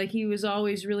say, like, he was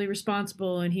always really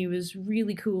responsible and he was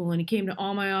really cool and he came to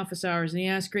all my office hours and he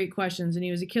asked great questions and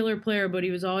he was a killer player, but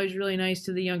he was always really nice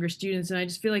to the younger students. And I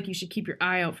just feel like you should keep your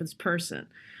eye out for this person.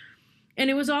 And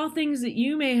it was all things that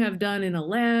you may have done in a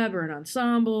lab or an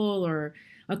ensemble or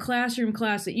a classroom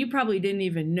class that you probably didn't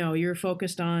even know. You were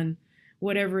focused on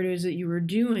whatever it is that you were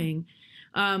doing.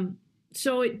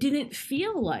 So it didn't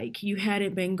feel like you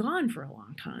hadn't been gone for a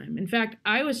long time. In fact,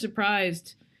 I was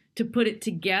surprised to put it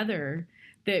together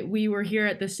that we were here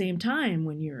at the same time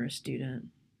when you were a student,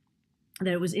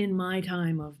 that it was in my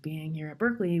time of being here at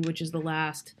Berklee, which is the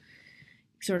last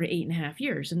sort of 8.5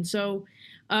 years. And so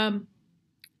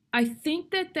I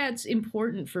think that that's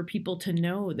important for people to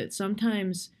know, that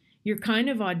sometimes you're kind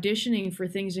of auditioning for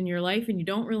things in your life and you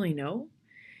don't really know,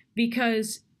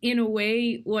 because in a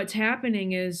way, what's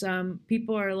happening is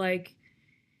people are like,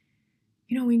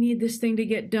 we need this thing to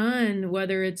get done,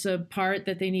 whether it's a part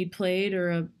that they need played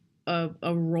or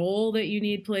a role that you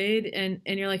need played. And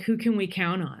you're like, who can we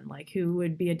count on? Like, who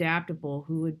would be adaptable?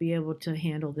 Who would be able to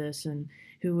handle this? And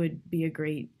who would be a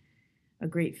great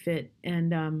fit?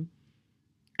 And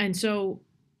so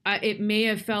it may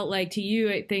have felt like to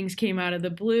you, things came out of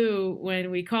the blue when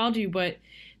we called you, but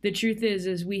the truth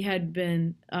is we had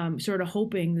been sort of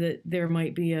hoping that there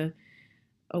might be a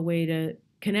way to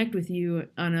connect with you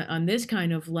on this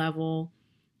kind of level.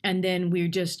 And then we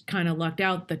just kind of lucked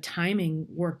out. The timing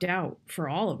worked out for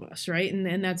all of us, right?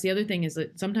 And that's the other thing, is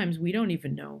that sometimes we don't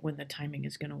even know when the timing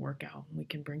is going to work out and we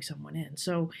can bring someone in.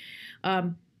 So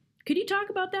could you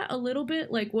talk about that a little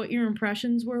bit, like what your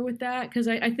impressions were with that? Because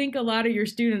I think a lot of your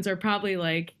students are probably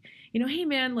like, hey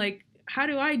man, like, how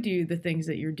do I do the things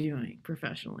that you're doing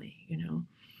professionally,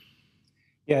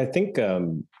 Yeah, I think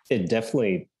it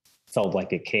definitely felt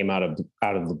like it came out of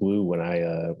the blue when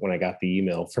I got the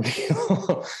email from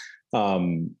you.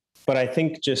 But I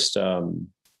think just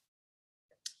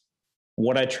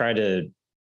what I try to,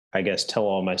 I guess, tell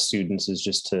all my students is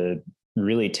just to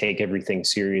really take everything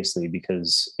seriously,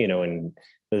 because, and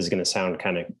this is going to sound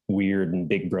kind of weird and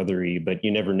big brothery, but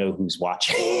you never know who's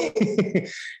watching,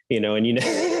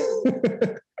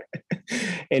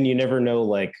 and you never know,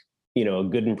 like, a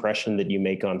good impression that you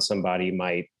make on somebody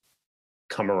might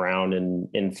come around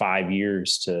in 5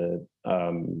 years to,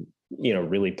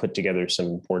 really put together some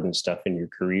important stuff in your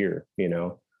career,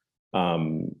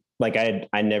 like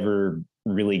I never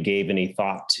really gave any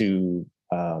thought to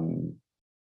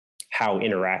how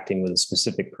interacting with a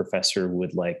specific professor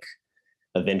would like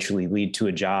eventually lead to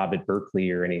a job at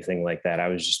Berklee or anything like that. I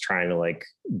was just trying to like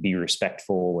be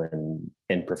respectful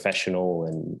and professional,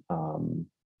 and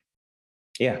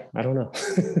I don't know.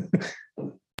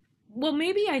 Well,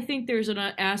 maybe I think there's an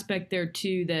aspect there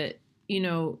too that,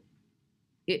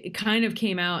 it kind of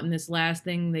came out in this last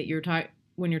thing that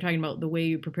when you're talking about the way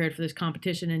you prepared for this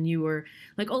competition, and you were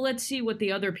like, oh, let's see what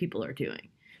the other people are doing.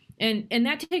 And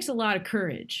that takes a lot of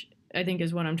courage, I think,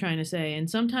 is what I'm trying to say. And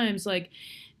sometimes, like,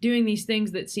 doing these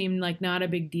things that seem like not a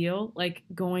big deal, like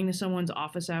going to someone's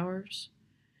office hours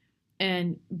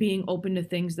and being open to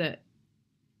things that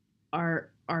are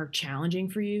challenging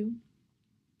for you.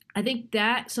 I think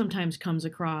that sometimes comes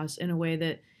across in a way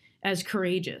that as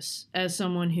courageous, as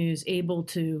someone who's able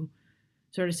to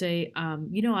sort of say,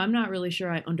 I'm not really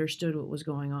sure I understood what was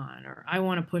going on, or I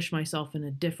want to push myself in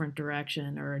a different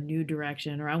direction or a new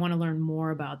direction, or I want to learn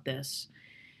more about this.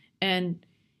 And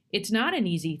it's not an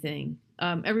easy thing.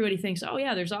 Everybody thinks, oh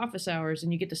yeah, there's office hours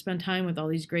and you get to spend time with all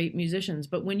these great musicians.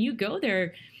 But when you go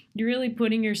there, you're really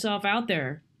putting yourself out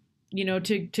there,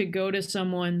 to go to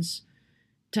someone's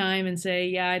time and say,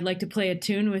 yeah, I'd like to play a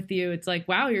tune with you. It's like,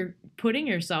 wow, you're putting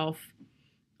yourself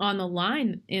on the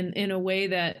line in a way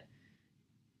that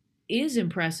is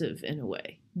impressive in a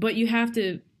way, but you have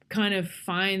to kind of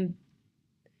find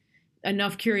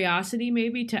enough curiosity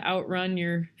maybe to outrun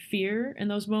your fear in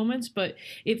those moments. But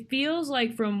it feels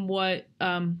like, from what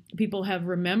people have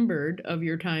remembered of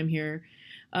your time here,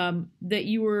 that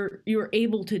you were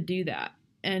able to do that.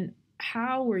 And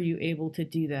how were you able to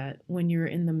do that when you're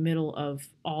in the middle of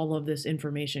all of this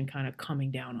information kind of coming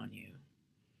down on you?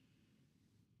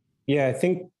 Yeah, I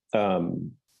think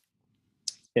an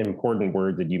important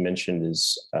word that you mentioned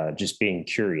is just being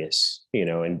curious,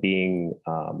 and being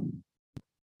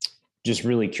just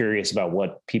really curious about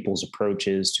what people's approach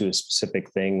is to a specific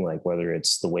thing, like whether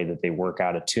it's the way that they work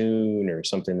out a tune or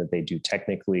something that they do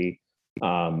technically.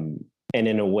 And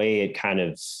in a way, it kind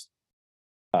of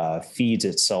feeds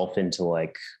itself into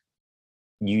like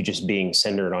you just being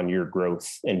centered on your growth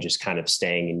and just kind of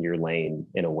staying in your lane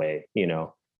in a way,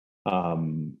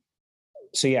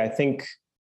 So yeah, I think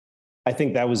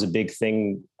that was a big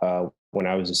thing when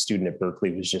I was a student at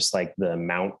Berklee, was just like the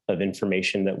amount of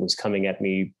information that was coming at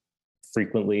me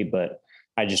frequently. But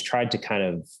I just tried to kind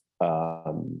of,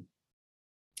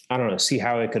 I don't know, see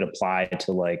how it could apply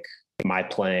to like my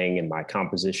playing and my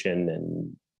composition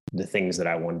and the things that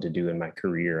I wanted to do in my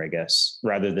career, I guess,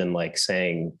 rather than like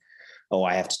saying, oh,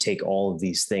 I have to take all of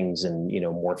these things and,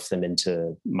 morph them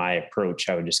into my approach.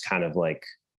 I would just kind of like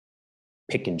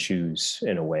pick and choose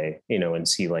in a way, and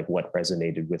see like what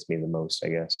resonated with me the most, I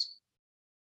guess.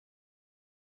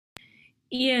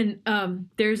 Ian,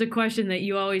 there's a question that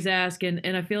you always ask, and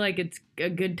I feel like it's a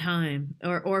good time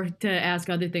or to ask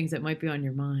other things that might be on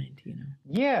your mind,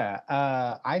 Yeah,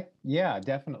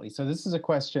 definitely. So this is a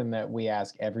question that we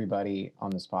ask everybody on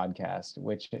this podcast,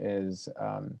 which is,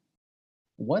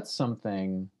 what's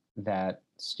something that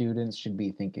students should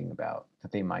be thinking about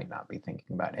that they might not be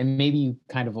thinking about? And maybe you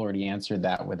kind of already answered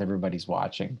that with everybody's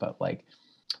watching, but like,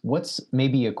 what's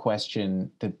maybe a question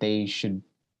that they should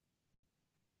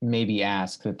maybe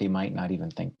ask that they might not even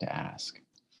think to ask?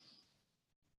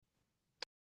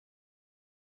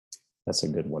 That's a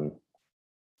good one.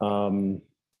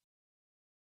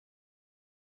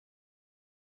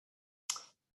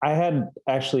 I had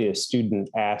actually a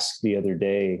student ask the other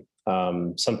day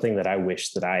something that I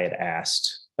wish that I had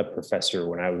asked a professor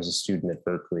when I was a student at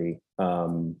Berklee.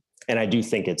 And I do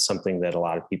think it's something that a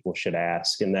lot of people should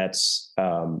ask. And that's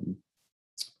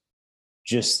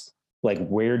just like,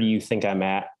 where do you think I'm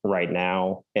at right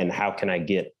now? And how can I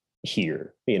get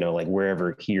here? Like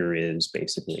wherever here is,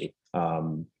 basically.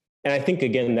 And I think,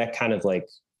 again, that kind of like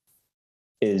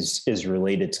is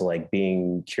related to like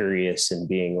being curious and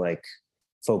being like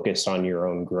focused on your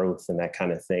own growth and that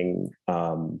kind of thing.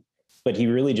 But he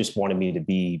really just wanted me to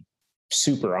be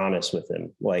super honest with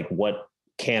him. Like, what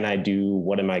can I do?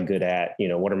 What am I good at?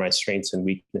 What are my strengths and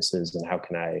weaknesses? And how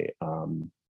can I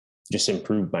just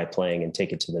improve my playing and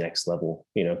take it to the next level?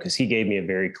 Because he gave me a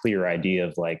very clear idea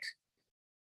of like,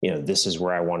 this is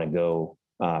where I want to go.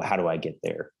 How do I get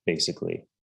there, basically?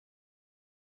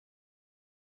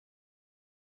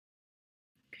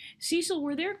 Cecil,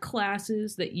 were there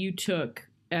classes that you took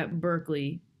at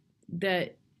Berklee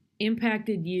that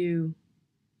impacted you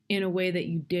in a way that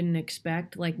you didn't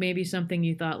expect? Like maybe something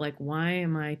you thought like, why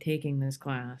am I taking this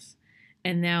class?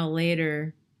 And now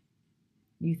later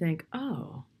you think,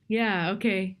 oh, yeah,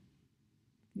 okay.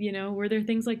 Were there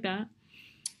things like that?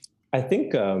 I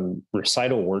think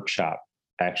recital workshop,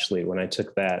 actually, when I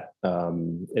took that,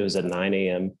 it was at 9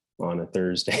 a.m. on a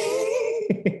Thursday.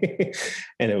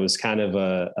 And it was kind of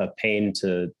a pain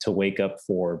to wake up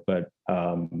for. But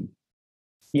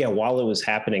yeah, while it was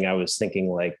happening, I was thinking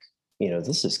like,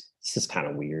 this is kind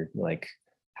of weird. Like,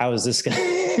 how is this going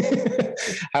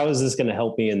to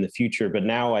help me in the future? But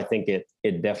now I think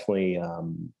it definitely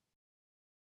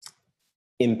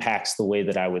impacts the way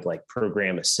that I would like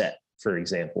program a set, for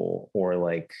example, or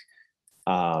like,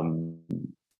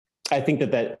 I think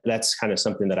that's kind of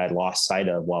something that I lost sight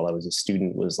of while I was a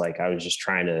student, was like, I was just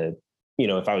trying to,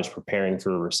 if I was preparing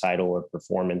for a recital or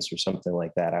performance or something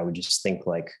like that, I would just think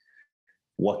like,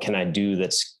 what can I do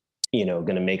that's, going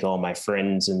to make all my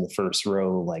friends in the first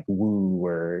row like woo,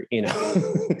 or,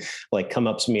 like come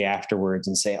up to me afterwards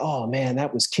and say, oh man,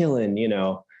 that was killing,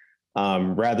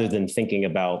 rather than thinking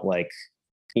about like,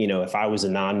 if I was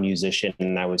a non-musician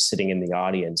and I was sitting in the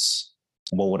audience,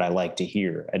 what would I like to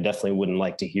hear? I definitely wouldn't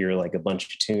like to hear like a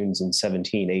bunch of tunes in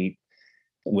 17/8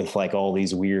 with like all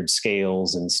these weird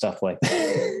scales and stuff like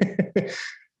that.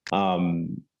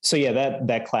 So yeah,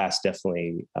 that class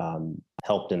definitely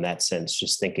helped in that sense,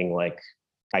 just thinking like,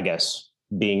 I guess,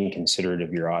 being considerate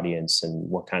of your audience and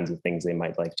what kinds of things they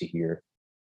might like to hear.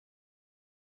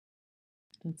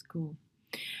 That's cool.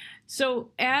 So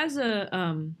as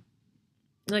a,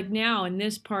 like now in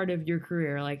this part of your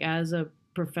career, like as a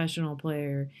professional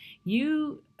player,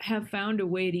 you have found a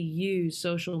way to use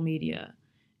social media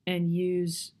and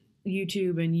use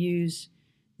YouTube and use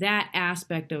that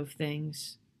aspect of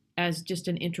things as just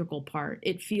an integral part,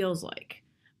 it feels like,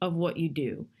 of what you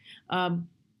do. Can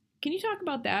you talk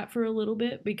about that for a little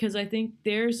bit? Because I think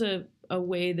there's a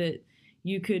way that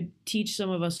you could teach some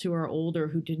of us who are older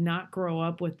who did not grow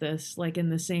up with this like in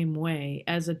the same way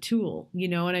as a tool. You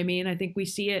know what I mean? I think we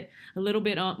see it a little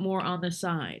bit more on the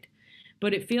side,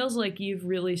 but it feels like you've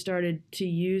really started to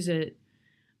use it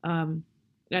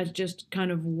as just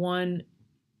kind of one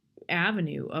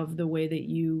avenue of the way that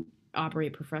you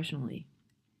operate professionally.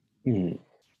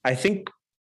 I think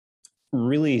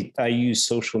really I use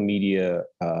social media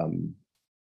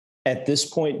at this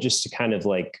point just to kind of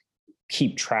like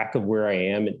keep track of where I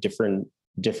am at different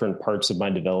parts of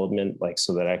my development, like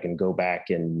so that I can go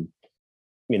back and,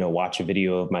 watch a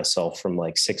video of myself from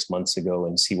like 6 months ago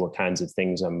and see what kinds of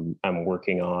things I'm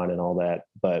working on and all that.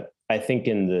 But I think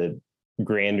in the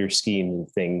grander scheme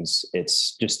of things,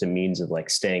 it's just a means of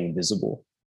like staying visible,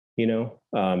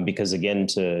 because again,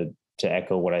 to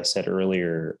echo what I said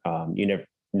earlier, you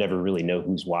never really know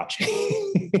who's watching.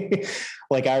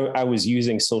 Like I was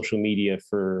using social media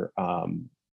for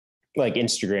like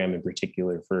Instagram in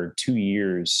particular for 2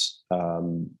 years,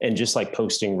 and just like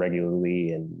posting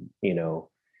regularly and,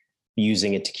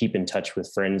 using it to keep in touch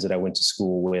with friends that I went to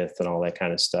school with and all that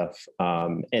kind of stuff.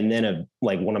 And then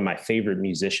like one of my favorite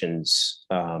musicians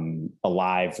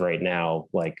alive right now,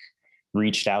 like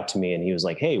reached out to me and he was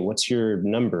like, hey, what's your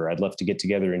number? I'd love to get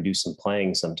together and do some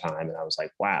playing sometime. And I was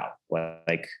like, wow,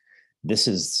 like this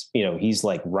is, he's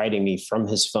like writing me from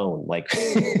his phone. Like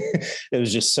it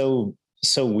was just so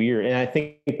weird. And I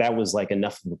think that was like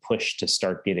enough of a push to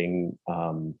start getting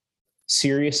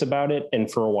serious about it.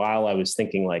 And for a while I was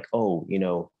thinking like, oh,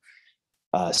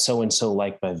 so-and-so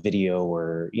liked my video,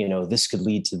 or, this could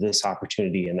lead to this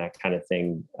opportunity and that kind of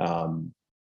thing.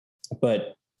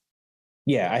 But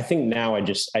yeah, I think now I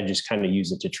just kind of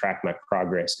use it to track my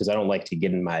progress, because I don't like to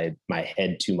get in my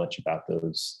head too much about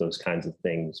those kinds of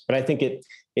things. But I think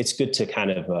it's good to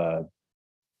kind of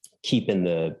keep in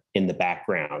the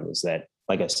background, is that,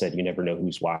 like I said, you never know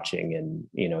who's watching, and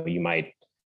you might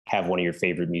have one of your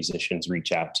favorite musicians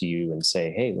reach out to you and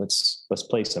say, hey, let's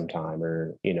play sometime,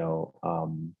 or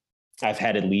I've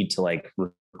had it lead to like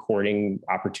recording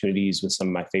opportunities with some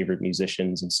of my favorite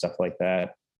musicians and stuff like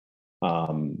that.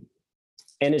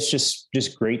 And it's just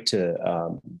great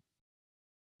to,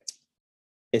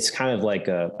 it's kind of like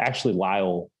actually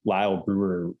Lyle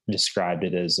Brewer described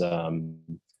it as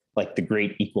like the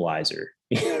great equalizer.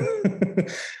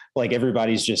 Like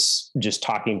everybody's just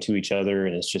talking to each other,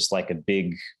 and it's just like a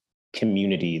big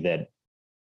community that,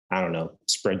 I don't know,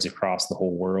 spreads across the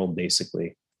whole world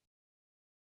basically.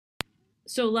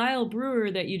 So Lyle Brewer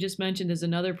that you just mentioned is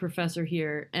another professor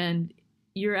here, and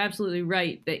you're absolutely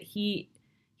right that he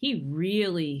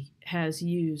really has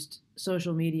used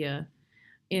social media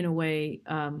in a way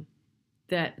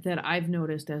that I've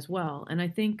noticed as well. And I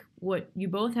think what you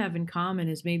both have in common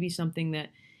is maybe something that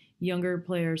younger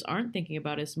players aren't thinking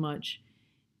about as much,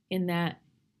 in that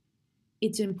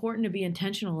it's important to be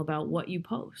intentional about what you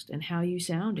post and how you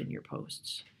sound in your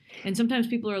posts. And sometimes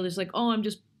people are just like, oh, I'm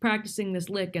just practicing this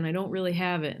lick and I don't really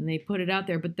have it. And they put it out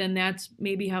there. But then that's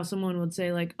maybe how someone would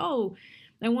say like, oh,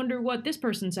 I wonder what this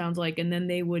person sounds like. And then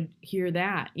they would hear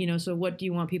that, so what do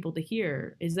you want people to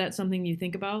hear? Is that something you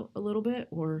think about a little bit,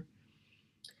 or?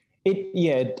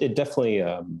 It definitely,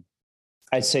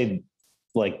 I'd say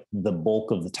like the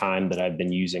bulk of the time that I've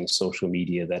been using social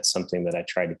media, that's something that I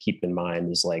try to keep in mind,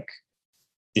 is like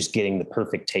just getting the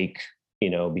perfect take,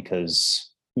 because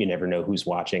you never know who's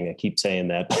watching. I keep saying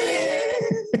that.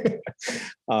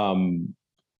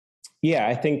 Yeah,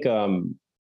 I think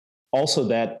also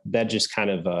that just kind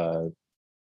of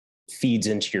feeds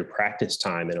into your practice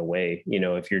time in a way.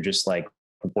 If you're just like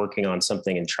working on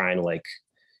something and trying to like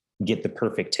get the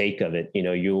perfect take of it,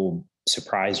 you'll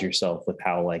surprise yourself with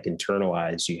how like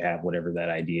internalized you have whatever that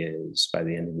idea is by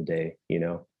the end of the day.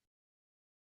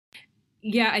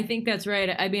 Yeah, I think that's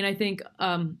right. I mean, I think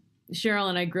Cheryl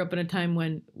and I grew up in a time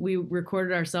when we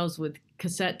recorded ourselves with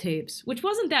cassette tapes, which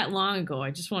wasn't that long ago. I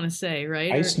just want to say,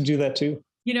 right? I used to do that too.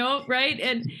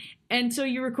 Right? And so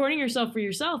you're recording yourself for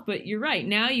yourself, but you're right.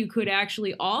 Now you could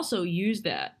actually also use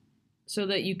that so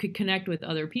that you could connect with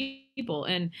other people.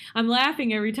 And I'm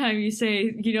laughing every time you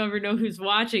say you never know who's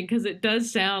watching, because it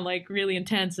does sound like really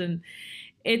intense. And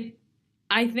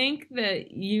I think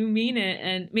that you mean it,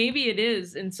 and maybe it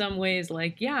is in some ways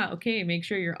like, yeah, okay, make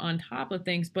sure you're on top of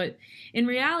things. But in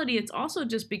reality, it's also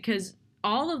just because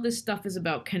all of this stuff is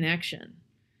about connection.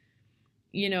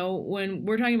 When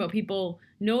we're talking about people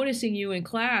noticing you in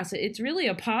class, it's really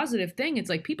a positive thing. It's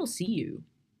like people see you.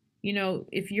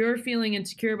 If you're feeling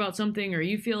insecure about something, or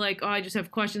you feel like, oh, I just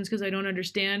have questions because I don't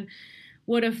understand,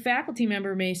 what a faculty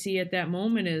member may see at that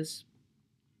moment is,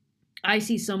 I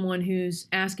see someone who's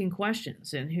asking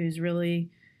questions and who's really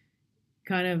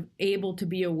kind of able to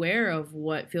be aware of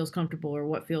what feels comfortable or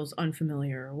what feels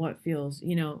unfamiliar or what feels,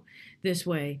 this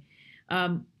way.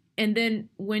 And then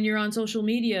when you're on social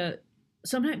media,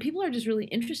 sometimes people are just really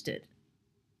interested.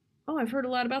 Oh, I've heard a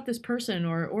lot about this person,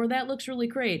 or that looks really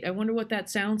great. I wonder what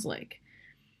that sounds like.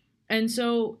 And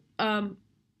so a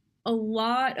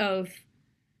lot of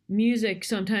music,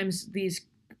 sometimes these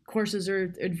courses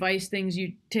or advice things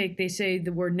you take, they say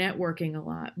the word networking a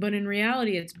lot, but in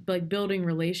reality it's like building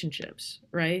relationships,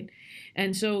 right?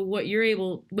 And so what you were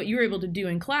able to do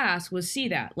in class was see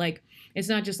that, like, it's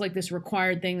not just like this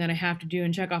required thing that I have to do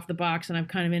and check off the box and I'm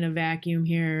kind of in a vacuum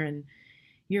here, and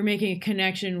you're making a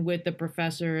connection with the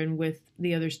professor and with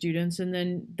the other students, and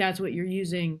then that's what you're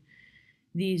using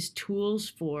these tools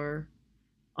for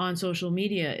on social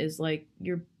media, is like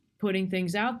you're putting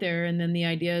things out there, and then the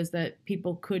idea is that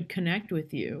people could connect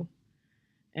with you.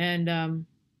 And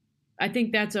I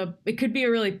think it could be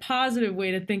a really positive way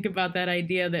to think about that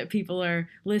idea that people are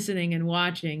listening and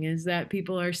watching, is that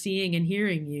people are seeing and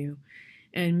hearing you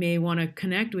and may want to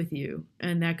connect with you,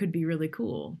 and that could be really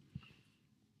cool.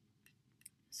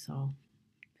 So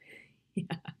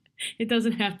yeah, it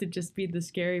doesn't have to just be the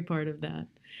scary part of that,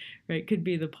 right? It could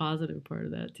be the positive part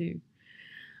of that too.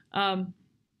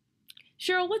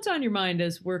 Cheryl, what's on your mind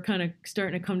as we're kind of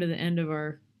starting to come to the end of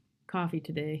our coffee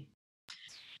today?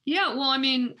 Yeah, well, I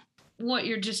mean, what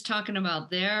you're just talking about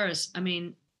there is,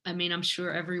 I'm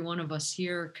sure every one of us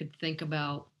here could think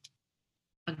about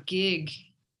a gig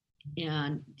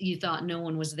and you thought no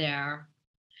one was there.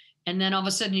 And then all of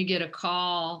a sudden you get a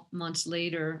call months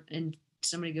later and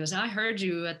somebody goes, I heard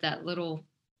you at that little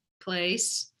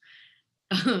place,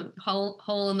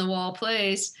 hole in the wall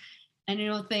place. And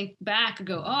you'll think back and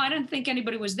go, oh, I didn't think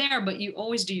anybody was there, but you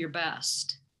always do your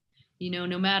best.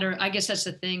 No matter, I guess that's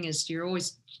the thing, is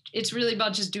it's really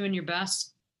about just doing your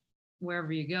best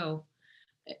wherever you go.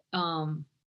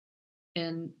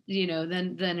 And,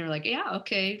 then they're like, yeah,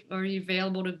 okay. Are you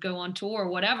available to go on tour or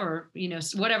whatever,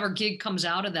 whatever gig comes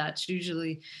out of that. It's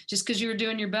usually just because you were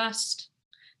doing your best,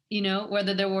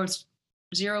 whether there was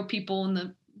 0 people in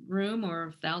the room or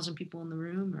 1,000 people in the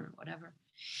room or whatever.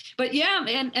 But yeah,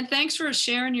 and thanks for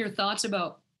sharing your thoughts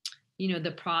about,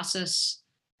 the process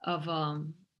of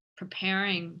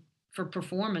preparing for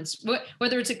performance,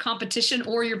 whether it's a competition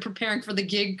or you're preparing for the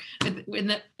gig at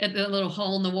the little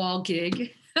hole in the wall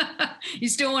gig. You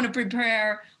still want to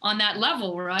prepare on that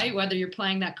level, right? Whether you're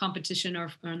playing that competition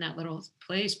or in that little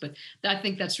place. But I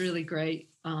think that's really great,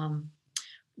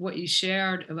 what you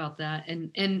shared about that.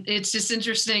 And it's just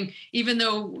interesting, even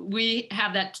though we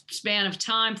have that span of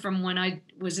time from when I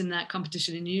was in that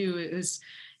competition and it was,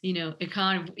 it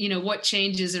kind of, what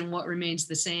changes and what remains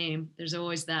the same. There's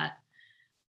always that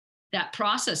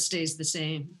process stays the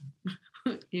same,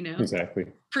 Exactly.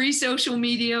 Pre-social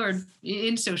media or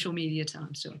in social media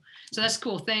time. So that's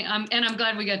cool. And I'm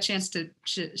glad we got a chance to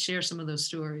share some of those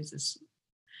stories. It's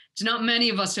not many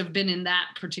of us have been in that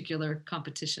particular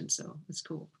competition, so it's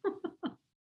cool.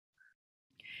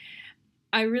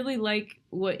 I really like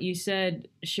what you said,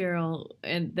 Cheryl,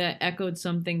 and that echoed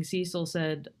something Cecil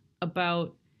said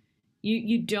about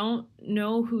you don't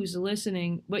know who's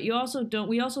listening, but we also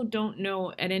don't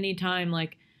know at any time,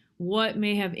 like, what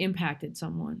may have impacted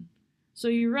someone. So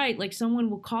you're right. Like someone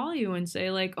will call you and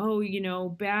say like, oh,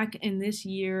 back in this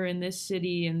year in this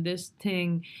city and this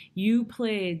thing, you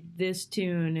played this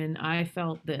tune and I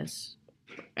felt this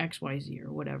XYZ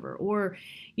or whatever. Or,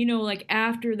 like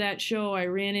after that show, I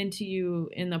ran into you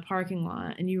in the parking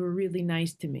lot and you were really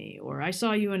nice to me. Or I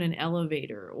saw you in an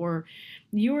elevator. Or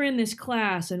you were in this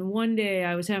class and one day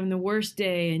I was having the worst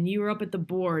day and you were up at the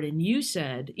board and you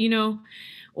said,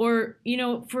 or,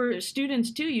 for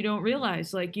students too, you don't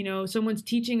realize like, someone's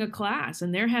teaching a class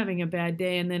and they're having a bad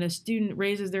day. And then a student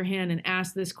raises their hand and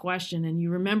asks this question and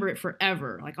you remember it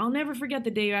forever. Like, I'll never forget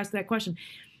the day you asked that question.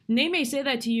 And they may say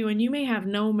that to you and you may have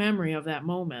no memory of that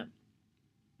moment.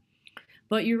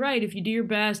 But you're right. If you do your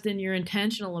best and you're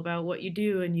intentional about what you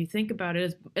do and you think about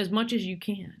it as much as you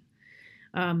can,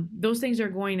 those things are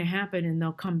going to happen and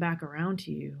they'll come back around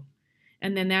to you.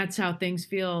 And then that's how things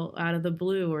feel out of the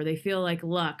blue, or they feel like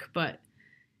luck. But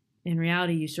in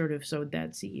reality, you sort of sowed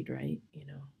that seed, right?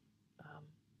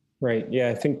 Right. Yeah.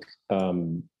 I think,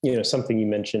 something you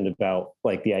mentioned about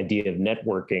like the idea of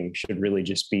networking should really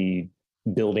just be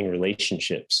building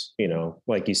relationships.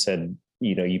 Like you said,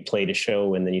 you played a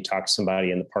show and then you talk to somebody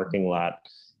in the parking lot,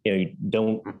 you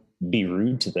don't be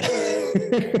rude to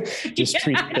them. Just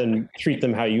treat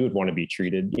them how you would want to be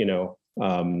treated,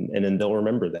 and then they'll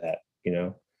remember that.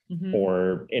 Mm-hmm.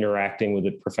 Or interacting with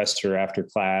a professor after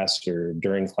class or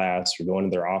during class or going to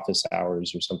their office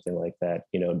hours or something like that.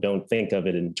 Don't think of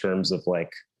it in terms of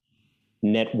like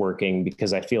networking,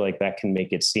 because I feel like that can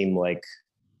make it seem like,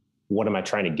 what am I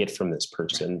trying to get from this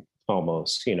person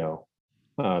almost,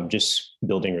 just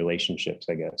building relationships,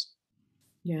 I guess.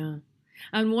 Yeah.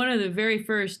 On one of the very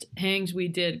first hangs we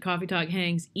did, Coffee Talk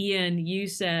hangs, Ian, you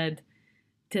said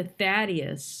to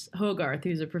Thaddeus Hogarth,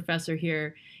 who's a professor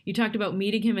here, you talked about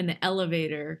meeting him in the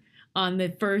elevator on the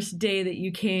first day that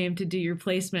you came to do your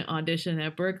placement audition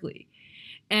at Berklee.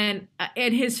 And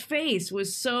his face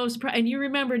was so surprised. And you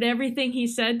remembered everything he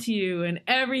said to you and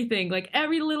everything, like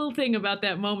every little thing about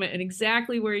that moment and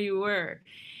exactly where you were.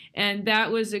 And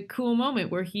that was a cool moment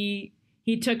where he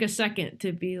took a second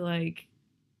to be like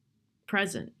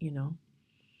present,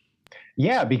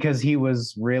 Yeah, because he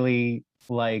was really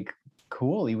like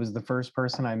cool. He was the first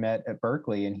person I met at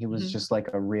Berklee, and he was just like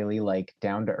a really like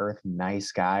down to earth,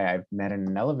 nice guy I've met in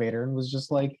an elevator, and was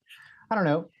just like, I don't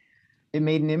know, it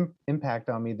made an impact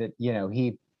on me that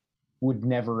he would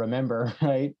never remember,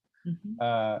 right?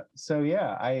 Mm-hmm. So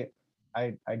yeah,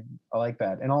 I like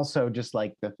that, and also just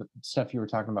like the stuff you were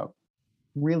talking about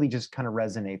really just kind of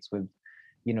resonates with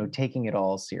taking it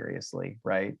all seriously,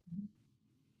 right?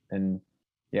 And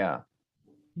yeah,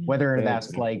 whether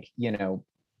that's like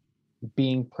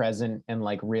being present and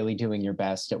like really doing your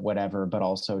best at whatever, but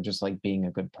also just like being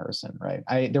a good person, right?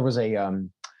 There was a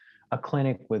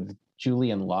clinic with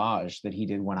Julian Lage that he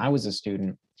did when I was a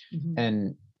student, Mm-hmm.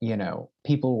 and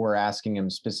people were asking him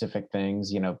specific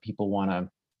things. People want to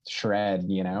shred,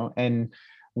 and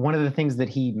one of the things that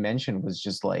he mentioned was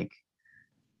just like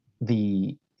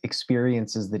the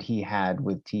experiences that he had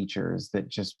with teachers that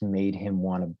just made him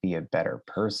want to be a better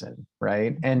person,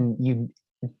 right? And you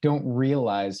don't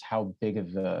realize how big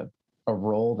of a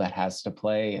role that has to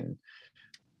play in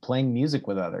playing music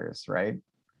with others, right?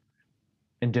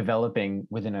 And developing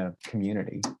within a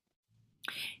community.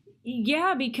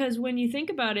 Yeah, because when you think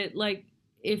about it, like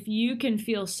if you can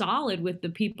feel solid with the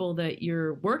people that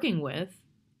you're working with,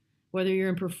 whether you're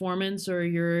in performance or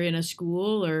you're in a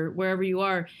school or wherever you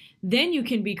are, then you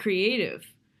can be creative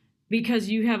because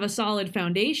you have a solid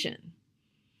foundation.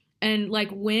 And like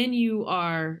when you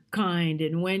are kind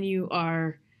and when you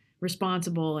are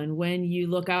responsible and when you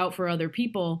look out for other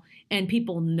people and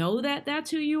people know that that's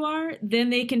who you are,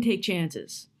 then they can take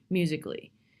chances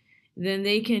musically. Then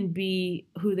they can be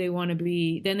who they want to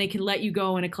be. Then they can let you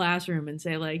go in a classroom and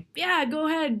say like, yeah, go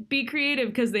ahead, be creative,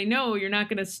 because they know you're not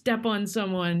going to step on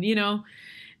someone,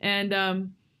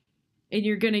 and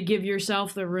you're going to give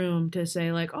yourself the room to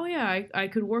say like, oh yeah, I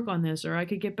could work on this, or I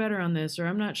could get better on this, or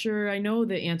I'm not sure I know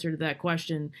the answer to that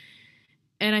question.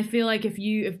 And I feel like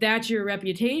if that's your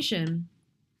reputation,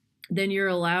 then you're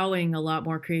allowing a lot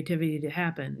more creativity to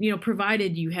happen,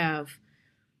 provided you have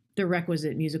the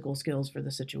requisite musical skills for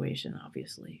the situation,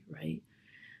 obviously, right?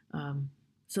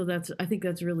 So I think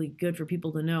that's really good for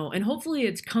people to know. And hopefully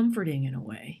it's comforting in a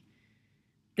way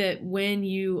that when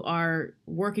you are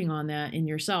working on that in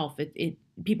yourself, it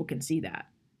people can see that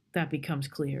becomes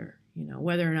clear,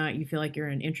 whether or not you feel like you're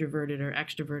an introverted or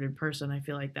extroverted person, I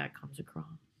feel like that comes across.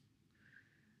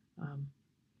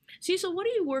 Cecil, what are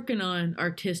you working on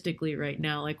artistically right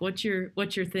now? Like what's your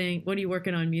thing? What are you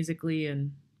working on musically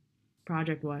and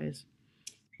project-wise?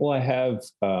 Well, I have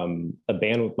a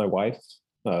band with my wife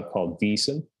called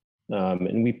Wiesen,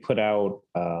 And we put out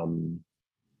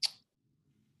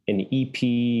an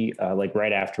EP like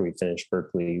right after we finished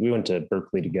Berkeley. We went to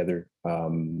Berkeley together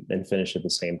and finished at the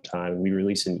same time. We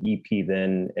released an EP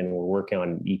then, and we're working on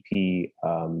an EP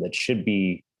that should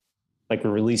be like,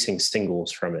 we're releasing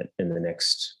singles from it in the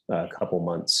next couple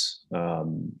months.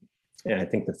 And I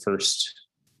think the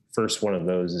first one of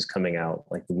those is coming out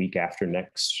like the week after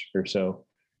next or so.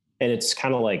 And it's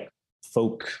kind of like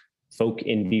folk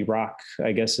indie rock,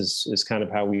 I guess is kind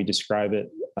of how we describe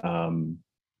it.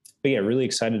 But yeah, really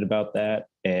excited about that.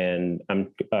 And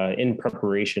I'm in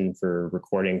preparation for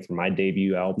recording for my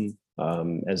debut album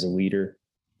as a leader,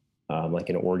 like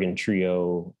an organ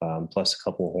trio, plus a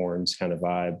couple horns kind of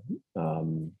vibe,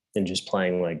 and just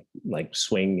playing like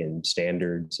swing and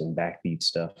standards and backbeat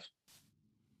stuff.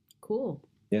 Cool.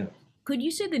 Yeah. Could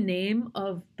you say the name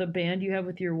of the band you have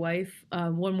with your wife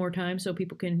one more time so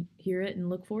people can hear it and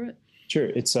look for it? Sure.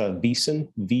 It's Visen,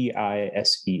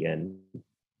 Visen.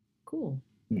 Cool.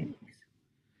 Thanks.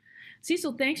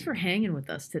 Cecil, thanks for hanging with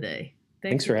us today.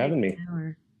 Thanks for having me.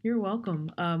 You're welcome.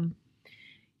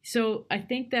 So I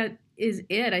think that is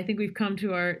it. I think we've come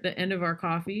to the end of our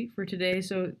coffee for today.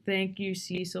 So thank you,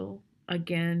 Cecil,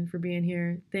 again for being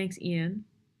here. Thanks, Ian.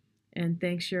 And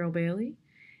thanks, Cheryl Bailey.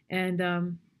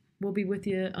 And we'll be with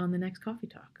you on the next Coffee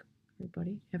Talk.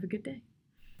 Everybody, have a good day.